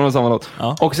 det lät som att det var samma låt.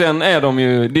 Och sen är de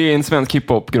ju, det är en svensk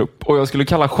hiphopgrupp. Och jag skulle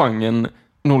kalla genren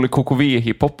Nolle KKV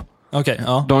hiphop. Okej,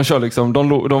 ja. De kör liksom,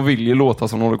 de vill ju låta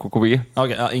som några KKV.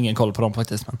 Okej, ja, ingen koll på dem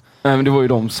faktiskt. Men. Nej, men det var ju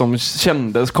de som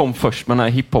kom först med den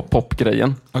här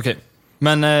hiphop-pop-grejen. Okej.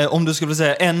 Men om du skulle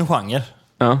säga en genre.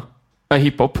 Ja.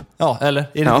 Hiphop. Ja, eller?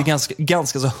 Är det inte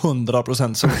ganska så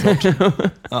 100% såklart?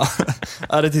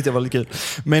 Ja, det tyckte jag var lite kul.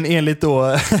 Men enligt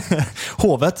då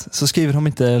hovet så skriver de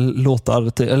inte låtar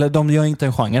till, eller de gör inte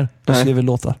en genre. De skriver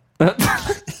låtar.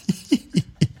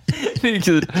 Det är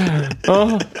kul.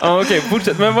 Okej,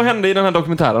 fortsätt. Men vad hände i den här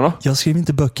dokumentären då? Jag skriver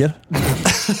inte böcker.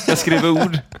 Jag skriver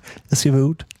ord. Jag skriver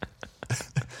ord.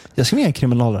 Jag skriver inga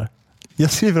kriminaler.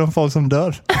 Jag skriver om folk som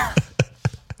dör.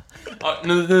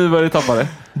 Nu börjar det tappa det.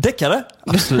 Deckare?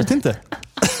 Absolut inte.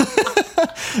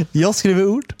 Jag skriver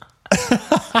ord.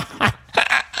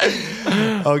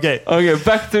 Okej,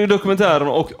 back to dokumentären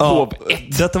och Hov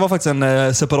 1. Detta var faktiskt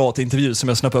en separat intervju som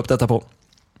jag snappade upp detta på.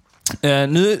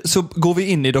 Nu så går vi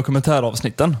in i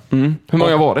dokumentäravsnitten. Hur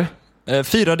många var det?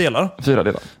 4 delar. 4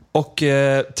 delar. Och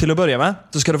till att börja med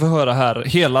så ska du få höra här.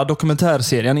 Hela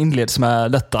dokumentärserien inleds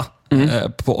med detta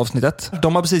på avsnittet.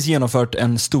 De har precis genomfört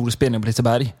en stor spelning på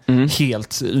Liseberg.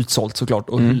 Helt utsålt såklart.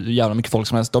 Och hur jävla mycket folk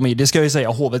som helst. Det ska jag ju säga,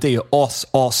 hovet är ju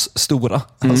as stora.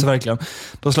 Alltså verkligen.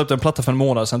 De släppte en platta för en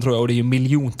månad sedan tror jag. Och det är ju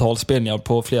miljontals spelningar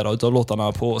på flera av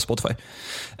låtarna på Spotify.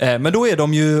 Men då är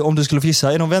de ju, om du skulle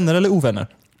gissa, är de vänner eller ovänner?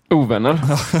 Ovänner.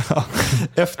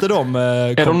 Efter dem...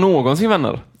 är de någonsin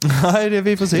vänner? Nej, det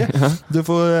vi får se. Du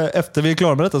får, efter vi är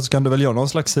klara med detta så kan du väl göra någon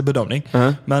slags bedömning.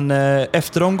 Men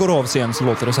efter de går av scen så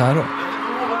låter det så här då.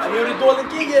 Gör du dåligt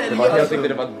gig eller? Jag tyckte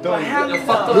det var dumt. Jag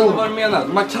fattar inte vad du menar.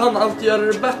 Man kan alltid göra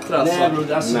det bättre alltså. Nej,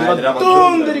 det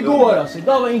var dunder igår alltså.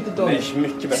 Idag var inte dunder. Nej,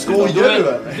 mycket bättre. Skojar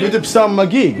du? Det är typ samma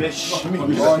gig.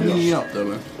 Vad har ni gjort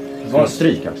eller? Var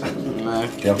stryk alltså? Nej.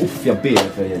 Jag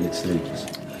ber för att ge lite stryk alltså.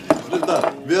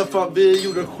 Vi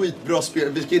gjorde en skitbra spel.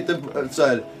 Vi ska inte så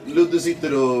här. Ludde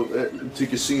sitter och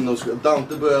tycker synd om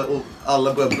Dante börjar och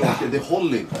alla börjar bråka. Det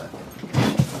håller inte.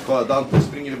 Dante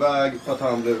springer iväg för att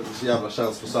han blev så jävla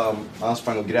känslosam. Han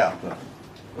sprang och grät.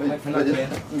 Tack för natten.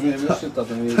 Vi har slutat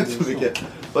nu.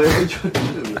 Vad gör du?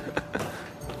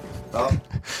 Ja.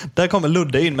 Där kommer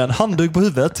Ludde in med en handduk på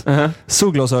huvudet,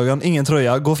 solglasögon, ingen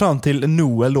tröja, går fram till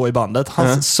Noel då i bandet,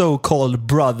 hans so-called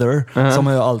brother som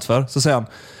han gör allt för. Så säger han,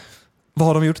 vad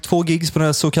har de gjort? 2 gigs på den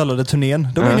här så kallade turnén.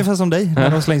 De är ungefär som dig när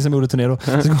de slänger sig med ordet turné då.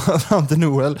 Så går han fram till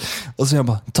Noel och säger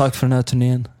bara, tack för den här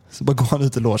turnén. Så bara går han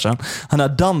ut i logen. Han är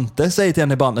Dante, säger till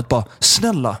henne i bandet bara,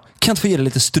 snälla, kan jag inte få ge dig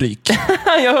lite stryk?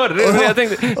 Jag hörde det. Jag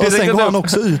tänkte, och sen går han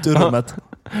också ut ur rummet.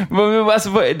 Alltså,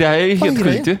 det här är ju helt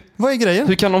sjukt ju. Vad är grejen?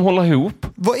 Hur kan de hålla ihop?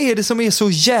 Vad är det som är så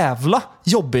jävla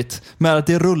jobbigt med att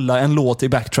det rullar en låt i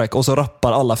backtrack och så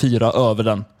rappar alla 4 över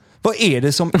den? Vad är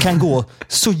det som kan gå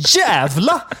så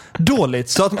jävla dåligt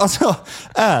så att, alltså,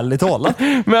 ärligt talat.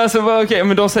 Men alltså, okej,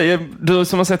 men de säger, du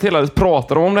som har sett hela,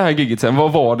 pratar om det här giget sen,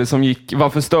 vad var det som gick,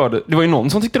 varför störde? Det var ju någon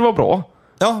som tyckte det var bra.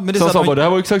 Ja, men det som sa bara, det här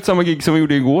var exakt samma gig som vi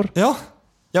gjorde igår. Ja,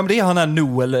 men det är han här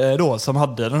Noel då som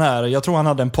hade den här, jag tror han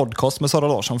hade en podcast med Sara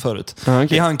Larsson förut. Okay.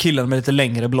 Det är han killen med lite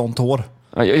längre blont hår.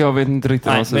 Jag vet inte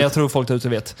riktigt. Nej, men jag tror folk där ute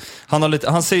vet. Han har lite,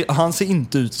 han ser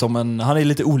inte ut som en, han är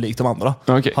lite olik de andra.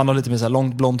 Okay. Han har lite mer så här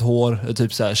långt blont hår,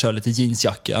 typ så här, kör lite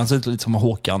jeansjacka. Han ser ut lite som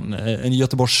Håkan, en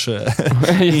Göteborgs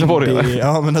Göteborgare.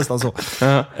 Ja, men nästan så.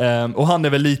 Och han är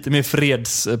väl lite mer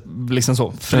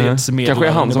fredsmedlare. Kanske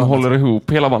är han som håller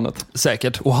ihop hela bandet.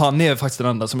 Säkert. Och han är faktiskt den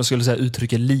enda som jag skulle säga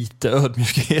uttrycker lite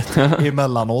ödmjukhet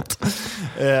emellanåt.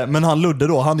 Men han Ludde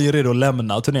då, han är ju redo att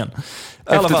lämna turnén.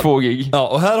 Efter 2 gig. Ja,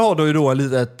 och här har du ju då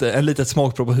en litet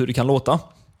smakprov på hur det kan låta.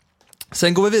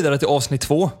 Sen går vi vidare till avsnitt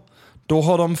 2. Då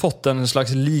har de fått en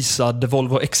slags leasad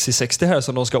Volvo XC60 här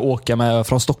som de ska åka med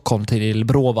från Stockholm till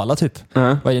Bråvalla typ.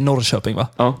 Vad är det? Norrköping va?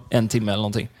 Ja. 1 timme eller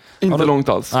någonting. Inte långt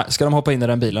alls. Nej, ska de hoppa in i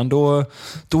den bilen då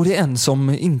är det en som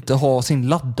inte har sin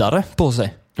laddare på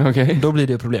sig. Okay. Då blir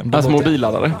det problem. Alltså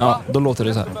mobilladdare? Ja, då låter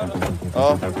det så här.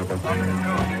 Ja.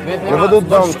 Men vadå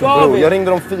Dante bro? Jag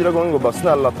ringde dem 4 gånger och bara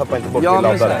snälla tappa inte bort min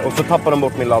laddare. Och så tappar de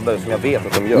bort min laddare som jag vet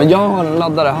att de gör. Men jag har en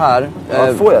laddare här.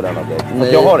 Ja, får jag den av dig?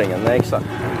 Nej. Jag har ingen, nej exakt.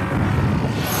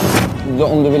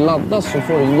 Om du vill ladda så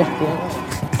får du jättegärna.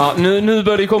 Ja, nu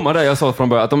börjar det komma där jag sa från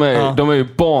början att de är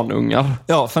ju barnungar.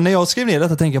 Ja, för när jag skrev ner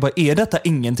detta tänkte jag bara, är detta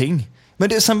ingenting?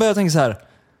 Men sen började jag tänka så här,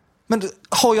 men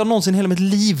har jag någonsin hela mitt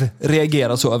liv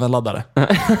reagerat så över en laddare?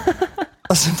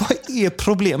 Alltså vad är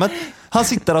problemet? Han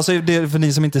sitter alltså, det är för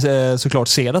ni som inte såklart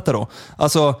ser detta då.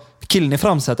 Alltså killen i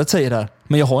framsätet säger där,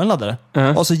 men jag har en laddare.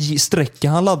 Och så sträcker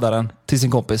han laddaren till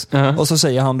sin kompis. Och så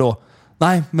säger han då,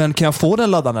 nej men kan jag få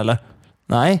den laddaren eller?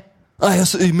 Nej,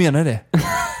 jag menar det.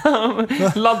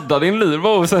 Ladda din lur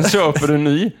och sen köper du en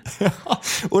ny.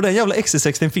 Och den jävla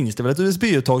XC60 finns det väl ett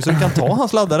USB-uttag så du kan ta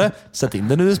hans laddare, sätta in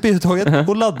den USB-uttaget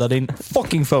och ladda din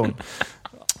fucking phone.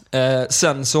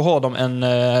 Sen så har de en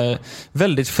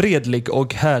väldigt fredlig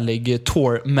och härlig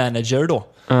tour manager då.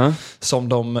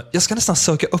 Som jag ska nästan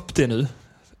söka upp det nu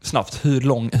snabbt,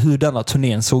 hur denna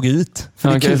turnén såg ut. För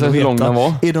det är kul att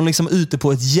veta. Är de liksom ute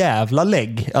på ett jävla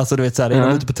lägg? Alltså du vet så här, är de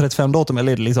ute på 35 datum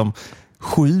eller är det liksom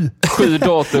 7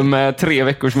 datum med 3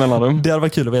 veckors mellanrum? Det hade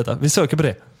varit kul att veta. Vi söker på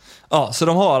det. Ja, så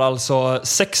de har alltså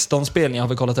 16 spelningar har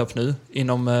vi kollat upp nu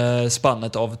inom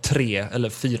spannet av 3 eller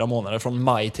 4 månader från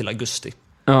maj till augusti.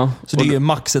 Ja, så det är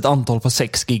max ett antal på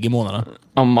 6 gig i månaden.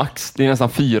 Ja, max. Det är nästan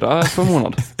 4 per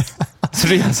månad. Så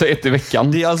det är alltså 1 i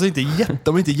veckan. Det är alltså inte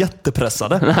de är inte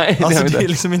jättepressade. Nej, det är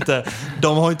liksom inte,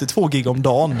 de har inte 2 gig om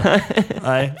dagen.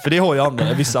 Nej, för det har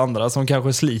ju vissa andra som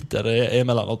kanske sliter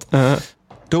emellanåt.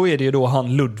 Då är det ju då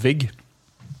han Ludvig.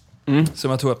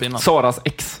 Som jag tog upp innan. Saras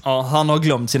ex. Ja, han har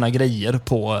glömt sina grejer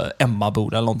på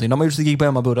Emmaboda eller någonting. De har gjort sitt gig på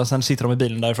Emmaboda, sen sitter de i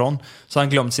bilen därifrån. Så han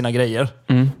glömt sina grejer.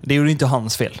 Det är ju inte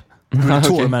hans fel.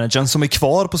 Tourmanagern som är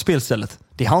kvar på spelstället.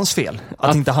 Det är hans fel.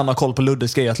 Att inte han har koll på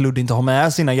Luddes grejer. Att Ludde inte har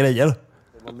med sina grejer.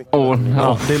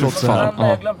 Ja, det låter så här. Jag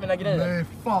har glömt mina grejer. Nej,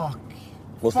 fuck.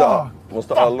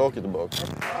 Måste alla åka tillbaka?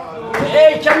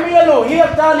 Hej Camelo,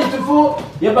 helt ärligt,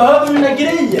 jag behöver mina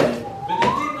grejer.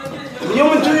 Jo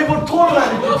men du är vår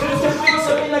tourmanager, du ska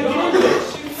fixa mina grejer.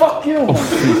 Fuck you.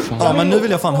 Ja, men nu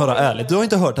vill jag fan höra ärligt. Du har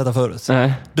inte hört detta förut.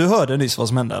 Nej. Du hörde nyss vad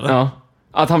som hände, eller? Ja.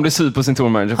 Att han blir sur på sin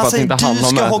tourmanager för att inte han har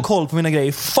med. Du ska ha koll på mina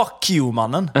grejer. Fuck you,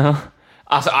 mannen.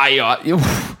 Alltså,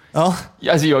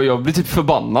 jag blir typ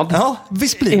förbannad. Ja,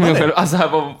 visst blir man det. Alltså, här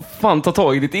var fan, ta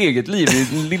tag i ditt eget liv,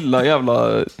 din lilla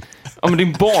jävla... Ja, men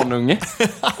din barnunge.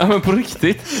 Ja, men på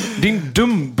riktigt. Din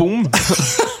dumbom.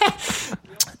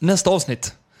 Nästa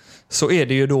avsnitt så är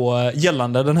det ju då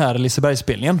gällande den här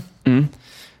Lisebergsspelningen.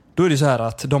 Då är det så här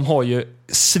att de har ju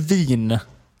svin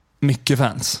mycket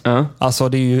fans. Alltså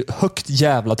det är ju högt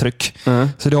jävla tryck.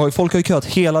 Så folk har ju köat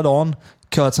hela dagen,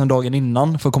 köat sedan dagen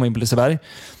innan för att komma in på Liseberg.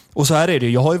 Och så här är det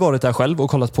ju, jag har ju varit där själv och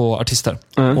kollat på artister.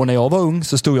 Och när jag var ung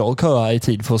så stod jag och köade i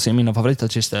tid för att se mina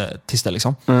favoritartister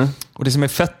liksom. Och det som är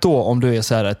fett då om du är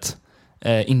så här ett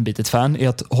inbitet fan är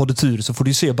att har du tur så får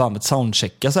du se bandet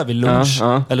soundchecka så här vid lunch.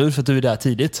 Eller hur? För att du är där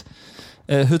tidigt.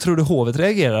 Hur tror du Hovet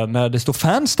reagerar när det står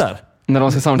fans där? När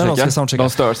de ska soundchecka? De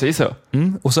stör sig så.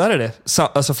 Och så är det.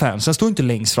 Alltså fansen står inte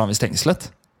längst fram vid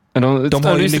stängslet. De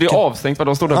har ju det avstängt för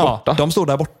de står där borta. De står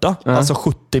där borta. Alltså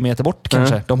 70 meter bort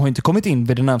kanske. De har inte kommit in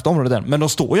vid det närmaste området än. Men de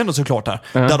står ju ändå såklart här.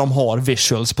 Där de har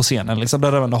visuals på scenen. Liksom,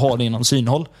 där de ändå har det inom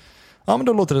synhåll. Ja, men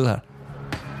då låter det så här.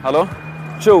 Hallå?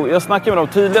 Jo, jag snackar med dem.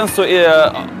 Tydligen så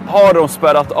har de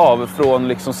spärrat av från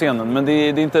liksom scenen. Men det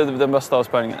är inte den bästa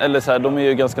avspärrningen. Eller så här, de är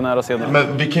ju ganska nära scenen.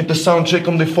 Men vi kan inte soundchecka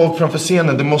om det är folk framför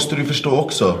scenen. Det måste du förstå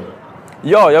också.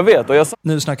 Ja, jag vet. Och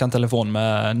Nu snackar han telefon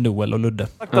med Noel och Ludde.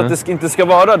 Sagt att det inte ska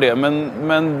vara det.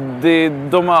 Men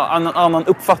de har en annan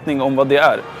uppfattning om vad det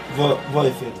är. Vad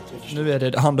är fel? Nu är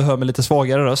det han du hör med lite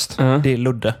svagare röst. Det är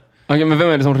Ludde. Okej, men vem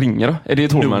är det som ringer då? Är det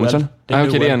tourmanagern? Det är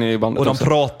Okej, det är en i bandet. Och de också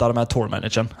pratar med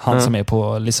tourmanagern. Han som är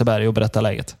på Liseberg och berättar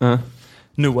läget.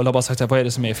 Noel har bara sagt vad är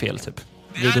det som är fel typ.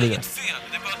 Det är inget fel.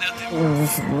 Det är bara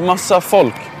det att massa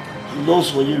folk. Någon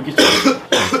som har ljugit.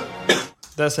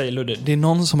 Där säger Ludde. Det är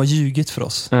någon som har ljugit för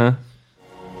oss.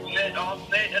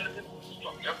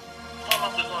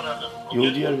 Jo,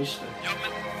 det gör visst.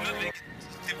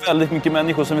 Det är väldigt mycket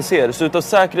människor som vi ser. Så utav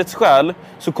säkerhetsskäl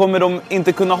så kommer de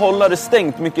inte kunna hålla det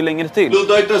stängt mycket längre till.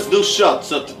 Ludde har inte ens duschat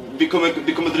så att det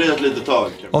kommer dröja ett litet tag.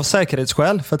 Av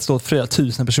säkerhetsskäl, för att stå flera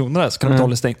tusen personer där, så kan de inte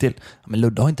hålla stängt till. Men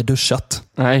Ludde har inte duschat.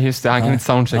 Nej, just det. Han kan inte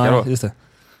soundchecka då. Just det.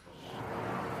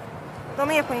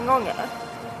 De är på ingång eller?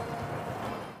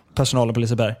 Personalen på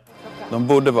Liseberg. De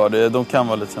borde vara det. De kan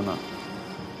vara lite sena.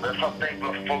 Men jag fattar inte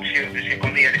varför folk ska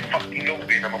gå ner i fucking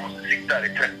lobby när man måste sitta där i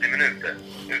 30 minuter.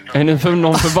 Är nu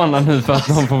någon förbannad nu för att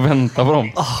de får vänta på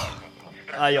dem?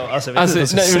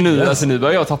 Nu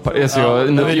börjar jag tappa. Jag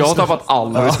har tappat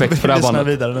all respekt för det här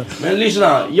bandet. Men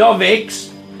lyssna, jag väcks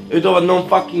utav att någon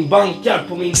fucking bankar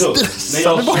på min dörr när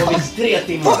jag har sovit 3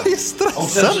 timmar. Vad är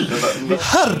stressen?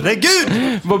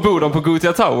 Herregud! Vad bor de på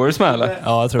Gothia Towers med eller?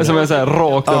 Ja, jag tror det. Som är så här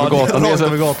rakt över gatan. Det är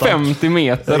så 50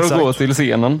 meter att gå till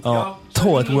scenen. Ja.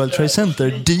 Ta ett World Trade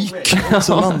Center-dyk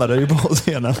så landar det ju på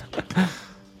scenen.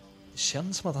 Det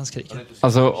känns som att han skriker.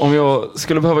 Alltså, om jag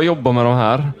skulle behöva jobba med de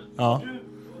här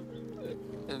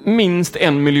minst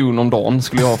 1 miljon om dagen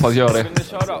skulle jag fast göra det.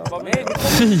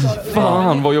 Fy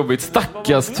fan vad jobbigt.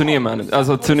 Stackars turnémanager,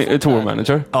 alltså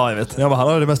tourmanager. Ja, jag vet. Han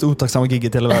har det mest otacksamma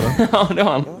gigget i hela världen. Ja, det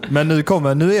har han. Men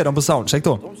nu är de på soundcheck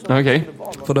då. Okej.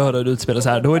 För då hör det utspelas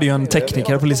här. Då är det ju en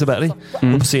tekniker på Liseberg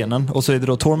på scenen. Och så är det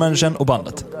då tourmanagern och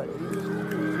bandet.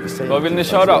 Vad vill ni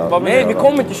köra? Nej, vi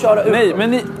kommer inte köra ut. Nej,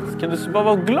 men ni... Kan du bara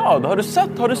vara glad? Har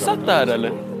du sett det här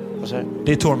eller?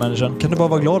 Det är tourmanagern. Kan du bara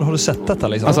vara glad? Har du sett detta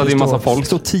liksom? Alltså det är en massa folk. Det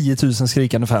står 10 000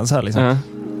 skrikande fans här liksom.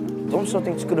 De sa att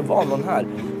det inte skulle vara någon här.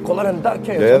 Kolla den där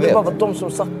kan jag det bara var de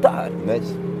som satt där.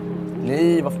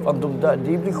 Nej, vad fan de där.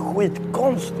 Det blir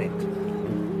skitkonstigt.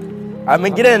 Nej,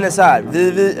 men grejen är så här.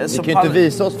 Vi kan ju inte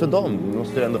visa oss för dem. Vi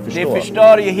måste ändå förstå. Det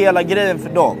förstör ju hela grejen för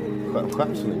dem.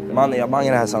 Skäms ni? Man, jag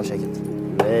bangar det här soundchecket.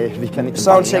 Nej, vi kan inte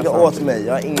soundchecka åt mig.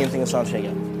 Jag har ingenting att soundchecka.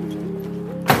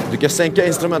 Du kan sänka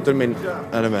instrumenten min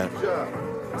NMR.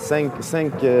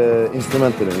 Sänk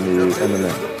instrumenten i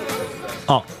NMR.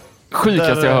 Ja.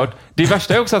 Sjukaste jag hört. Det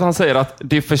värsta är också att han säger att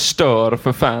det förstör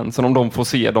för fansen om de får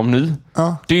se dem nu.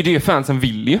 Ja. Det är ju det fansen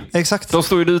vill ju. Exakt. De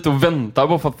står ju ute och väntar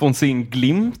bara för att få en sin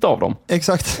glimt av dem.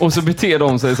 Exakt. Och så beter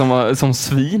de sig som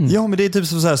svin. Ja, men det är typ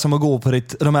så här som att gå på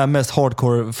de här mest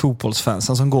hardcore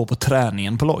fotbollsfansen som går på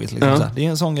träningen på laget. Liksom, så här. Det är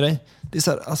en sån grej. Det är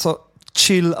så här, alltså...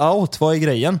 Chill out, vad är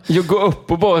grejen? Jag går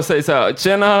upp och bara säger så här: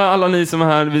 tjena alla ni som är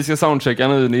här, vi ska soundchecka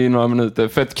nu i några minuter.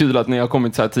 Fett kul att ni har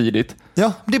kommit så här tidigt.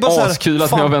 Ja, det är bara så här, kul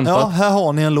att ni har väntat. Ja, här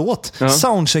har ni en låt. Ja.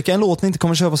 Soundchecka en låt ni inte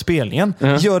kommer köra på spelningen.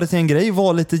 Ja. Gör det till en grej,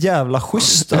 var lite jävla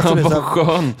schysst. Alltså, ja, vad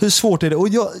skön. Hur svårt är det? Och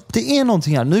det är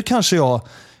någonting här. Nu kanske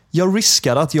jag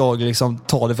riskar att jag liksom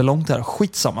tar det för långt här.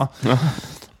 Skitsamma. Ja.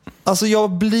 Alltså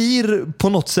jag blir på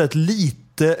något sätt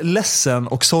lite ledsen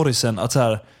och sorgsen att så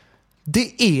här.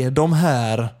 Det är de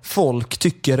här folk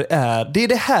tycker det är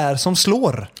det här som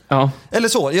slår. Ja. Eller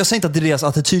så, jag säger inte att det är deras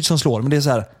attityd som slår, men det är så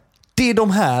här. Det är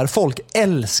de här folk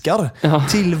älskar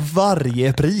till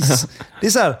varje pris. Det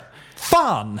är så här,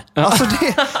 fan! Alltså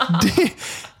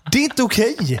det är inte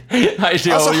okej.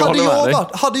 Alltså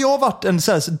hade jag varit en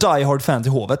så här die hard fan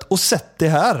till hovet och sett det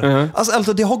här.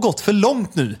 Alltså det har gått för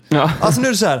långt nu. Alltså nu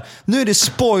är det så här, nu är det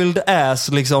spoiled ass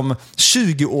liksom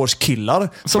 20-årskillar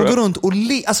som går runt och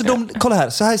alltså kolla här,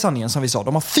 så här är sanningen som vi sa.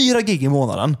 De har 4 gig i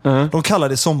månaden. De kallar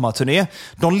det sommarturné.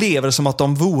 De lever som att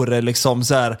de vore liksom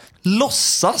så här,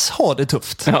 låtsas ha det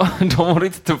tufft. Ja, de har det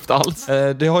inte tufft alls.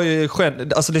 Det har ju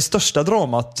alltså det största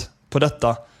dramat på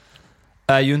detta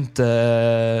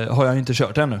har jag inte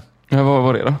kört ännu. Ja, vad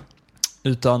var det då?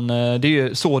 Utan det är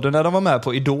ju så det när de var med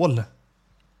på Idol.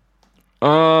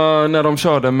 När de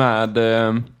körde med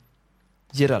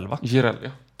Jireel, va? Jireel, ja.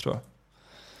 Tror jag.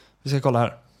 Vi ska kolla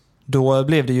här. Då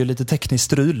blev det ju lite tekniskt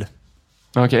strul.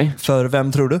 Okej. För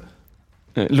vem tror du?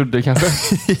 Ludde kanske?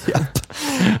 Japp.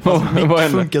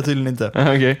 Mick funkar tydligen inte.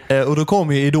 Okay. Och då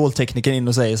kommer ju Idol-tekniken in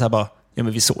och säger så här bara, ja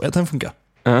men vi såg att den funkar.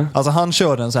 Alltså han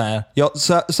kör den så här. Ja,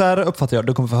 så här uppfattar jag,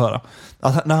 du kommer få höra.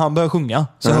 Att när han börjar sjunga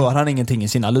så hör han ingenting i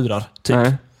sina lurar typ.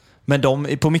 Men de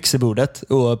på mixerbordet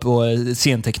och på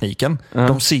scentekniken,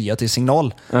 de ser att det är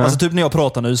signal. Alltså typ när jag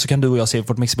pratar nu så kan du och jag se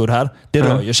vårt mixerbord här. Det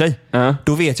rör sig.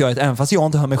 Då vet jag att även fast jag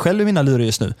inte hör mig själv i mina lurar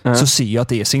just nu så ser jag att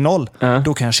det är signal.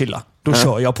 Då kan jag chilla. Då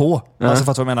kör jag på. Alltså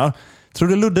fattar vad jag menar. Tror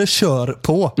du Ludde kör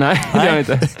på? Nej, det gör jag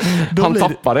inte. Han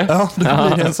tappar det. Ja, då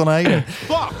blir det en sån här grej.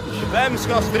 Vem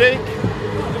ska ha stryk?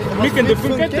 Mycket det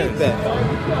funkar inte.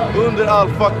 Under all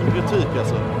fucking kritik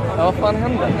alltså. Ja, vad fan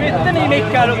hände? Bytte ni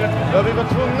mickar? Ja, vi var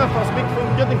tvungna fast mick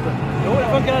funkade inte. Jo,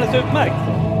 det funkar alldeles utmärkt.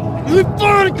 Hur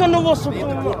fan kan de vara så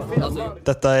dumma?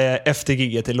 Detta är efter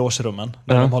giget i logerummen.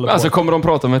 Alltså kommer de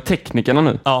prata med teknikerna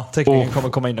nu? Ja, tekniken kommer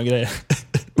komma in och grejer.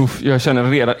 Jag känner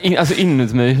redan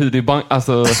inuti mig hur det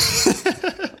alltså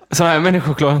såna här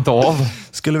människor klarar inte av.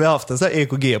 Skulle vi haft en sån här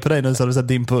EKG på dig nu så hade du sett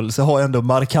din puls har ändå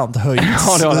markant höjts.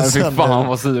 Ja, det har den. Fy fan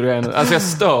vad sur jag är. Alltså jag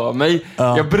stör mig.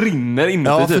 Ja. Jag brinner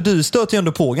inuti. Ja, för du stöter ju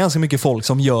ändå på ganska mycket folk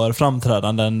som gör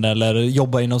framträdanden eller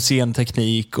jobbar inom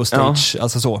scenteknik och stage.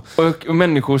 Alltså så. Och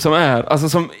människor som alltså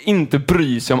som inte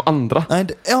bryr sig om andra. Nej,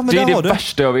 det är det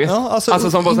värsta jag vet. Ja,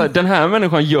 alltså som bara så här, den här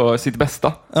människan gör sitt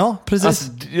bästa. Ja, precis.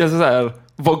 Alltså så här,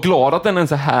 var glad att den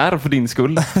ens är här för din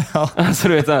skull. Alltså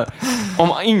du vet så här, om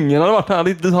ingen hade varit här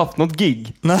hade du haft något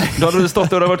gig. Nej. Då hade du stått och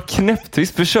det hade varit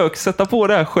knäpptyst. Försök sätta på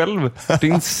det här själv.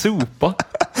 Din sopa.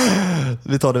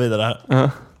 Vi tar det vidare här.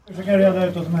 Jag försöker reda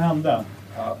ut vad som hände.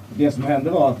 Ja, det som hände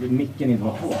var att micken inte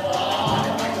var på.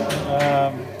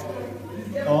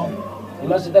 Ja.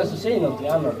 Men alltså den som säger någonting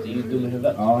annat är ju dum i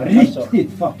huvudet. Ja,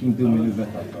 riktigt fucking dum i huvudet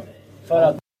alltså. För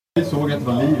att vi såg att det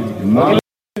var liv.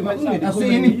 Alltså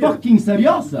är ni fucking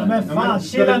seriösa? Men fan,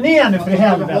 chilla ner nu för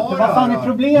helvete. Vad fan är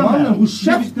problemet? Mannen, hos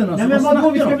käften alltså. Nej men vadå,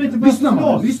 vi ska väl inte börja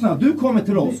slåss? Lyssna, du kommer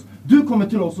till oss. Du kommer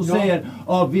till oss och säger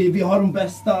vi har de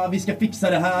bästa, vi ska fixa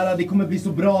det här, det kommer bli så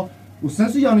bra. Och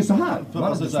sen så gör ni så här.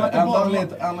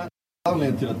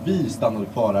 Anledningen till att vi stannade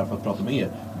kvar här för att prata med er.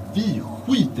 Vi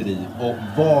skiter i och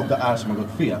vad det är som har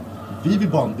gått fel. Vi vill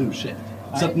bara en ursäkt.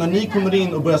 Så att när ni kommer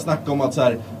in och börjar snacka om att så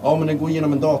här, men den går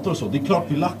igenom en dator och så, det är klart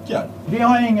vi lackar. Det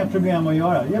har jag inga problem att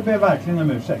göra. Jag ber verkligen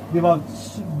om ursäkt. Det var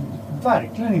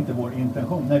verkligen inte vår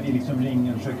intention när vi liksom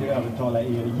ringer och försöker övertala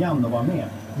er igen och vara med.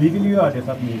 Vi vill ju göra det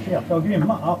för att ni är feta och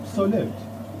grymma, absolut.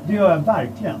 Det gör jag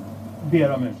verkligen.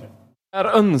 Ber om ursäkt. Här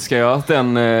önskar jag att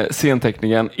den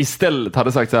scenteckningen istället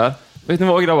hade sagt så här: vet ni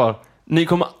vad, grabbar? Ni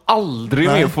kommer aldrig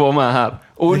mer få vara med här.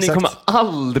 Och Exakt. Ni kommer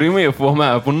aldrig mer få vara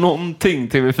med på någonting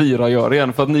TV4 gör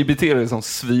igen. För att ni beter er som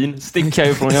svin. Stick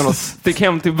härifrån, stick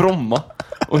hem till Bromma.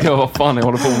 Och jag, vad fan jag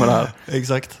håller på med det här.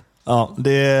 Exakt. Ja,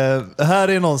 det här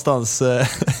är någonstans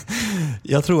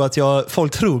jag tror att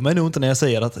folk tror mig nog inte när jag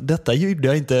säger att detta gjorde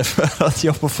jag inte för att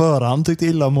jag på förhand tyckte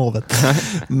illa om hovet.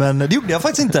 Men det gjorde jag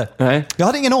faktiskt inte. Nej. Jag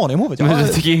hade ingen aning om hovet. Men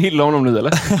du tycker illa om dem nu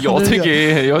eller?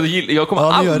 Jag kommer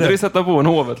aldrig sätta på en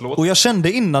hovet-låt. Och jag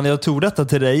kände innan jag tog detta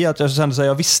till dig att jag kände så här,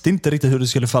 jag visste inte riktigt hur det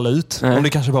skulle falla ut. Om det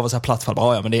kanske bara var så här plattfall.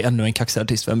 Ja, men det är ännu en kaxig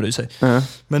artist, vem bryr sig?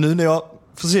 Men nu när jag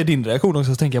får se din reaktion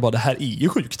också så tänker jag bara, det här är ju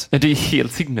sjukt. Det är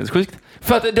helt sinnessjukt.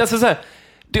 För att det är så här,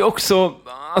 det är också,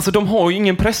 alltså de har ju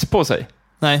ingen press på sig.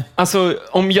 Nej. Alltså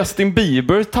om Justin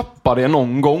Bieber tappar det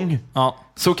någon gång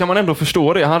så kan man ändå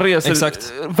förstå det. Han reser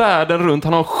världen runt,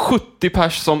 han har 70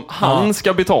 pers som han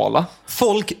ska betala.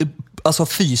 Folk alltså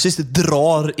fysiskt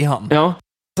drar i han. Ja.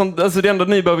 Alltså det enda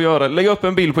ni behöver göra, lägga upp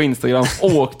en bild på Instagram,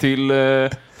 åk till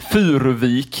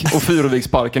Furuvik och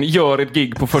Furuviksparken, gör ett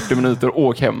gig på 40 minuter,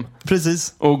 åk hem.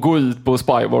 Precis. Och gå ut på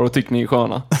Spybar och tycker ni är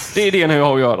sköna. Det är det ni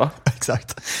har att göra.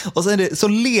 Exakt. Och sen så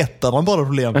letar man bara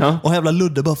problem. Och jävla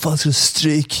Ludde bara, fan så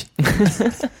stryk.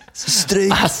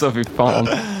 Stryk. Alltså fy fan.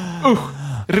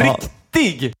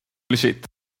 Riktig shit.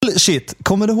 Shit.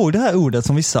 Kommer du ihåg det här ordet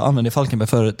som vissa använde i Falkenberg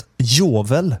förut?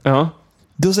 Jovel. Ja.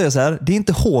 Då säger jag så här, det är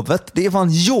inte hovet, det är fan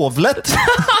jovlet.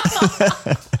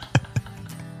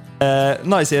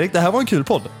 Nice Erik, det här var en kul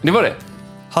podd. Det var det.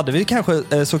 Hade vi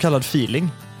kanske så kallad feeling?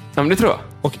 Ja, men det tror jag.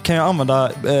 Och kan jag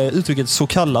använda uttrycket så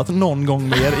kallat någon gång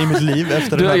mer i mitt liv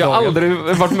efter den här jag dagen? Jag har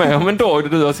aldrig varit med om en dag där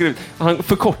du har skrivit. Han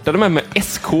förkortade med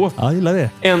SK. Ja, jag gillar det.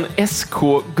 En SK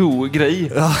god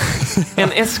grej. Ja.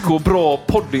 En SK bra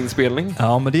poddinspelning.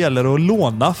 Ja, men det gäller att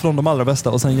låna från de allra bästa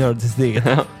och sen göra det till sitt eget.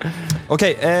 Ja.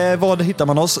 Okej, vad hittar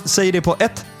man oss? Säg det på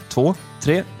 1, 2,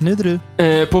 3, nu är det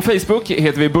du. På Facebook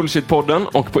heter vi Bullshitpodden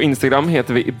och på Instagram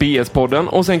heter vi BS-podden.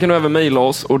 Och sen kan du även mejla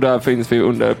oss och där finns vi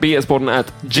under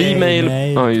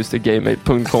bspodden@gmail. Ja, just det,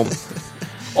 gmail.com.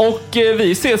 Och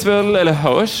vi ses väl, eller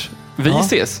hörs. Vi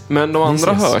ses, men de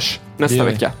andra hörs nästa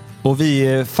vecka. Och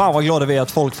vi, fan vad glada vi är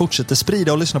att folk fortsätter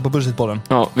sprida och lyssna på Bullshitpodden.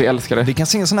 Ja, vi älskar det. Vi kan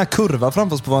se en sån här kurva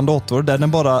framför oss på vår dator där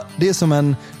den bara, det är som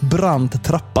en brant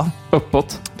trappa.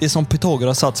 Uppåt. Det är som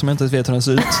Pythagoras satt som jag inte vet hur den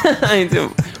ser ut. Nej, inte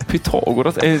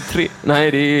Pythagoras.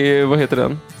 Nej, det är, vad heter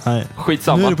den? Nej.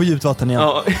 Skitsamma. Nu är det på djupt vatten igen.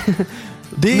 Ja.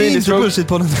 Det är inte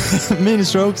Bullshitpodden.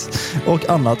 Mini-strokes och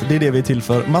annat. Det är det vi är till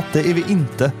för. Matte är vi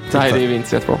inte till Nej, för. det är vi inte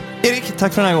så jättebra. Erik,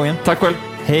 tack för den här gången. Tack själv.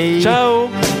 Hej. Ciao.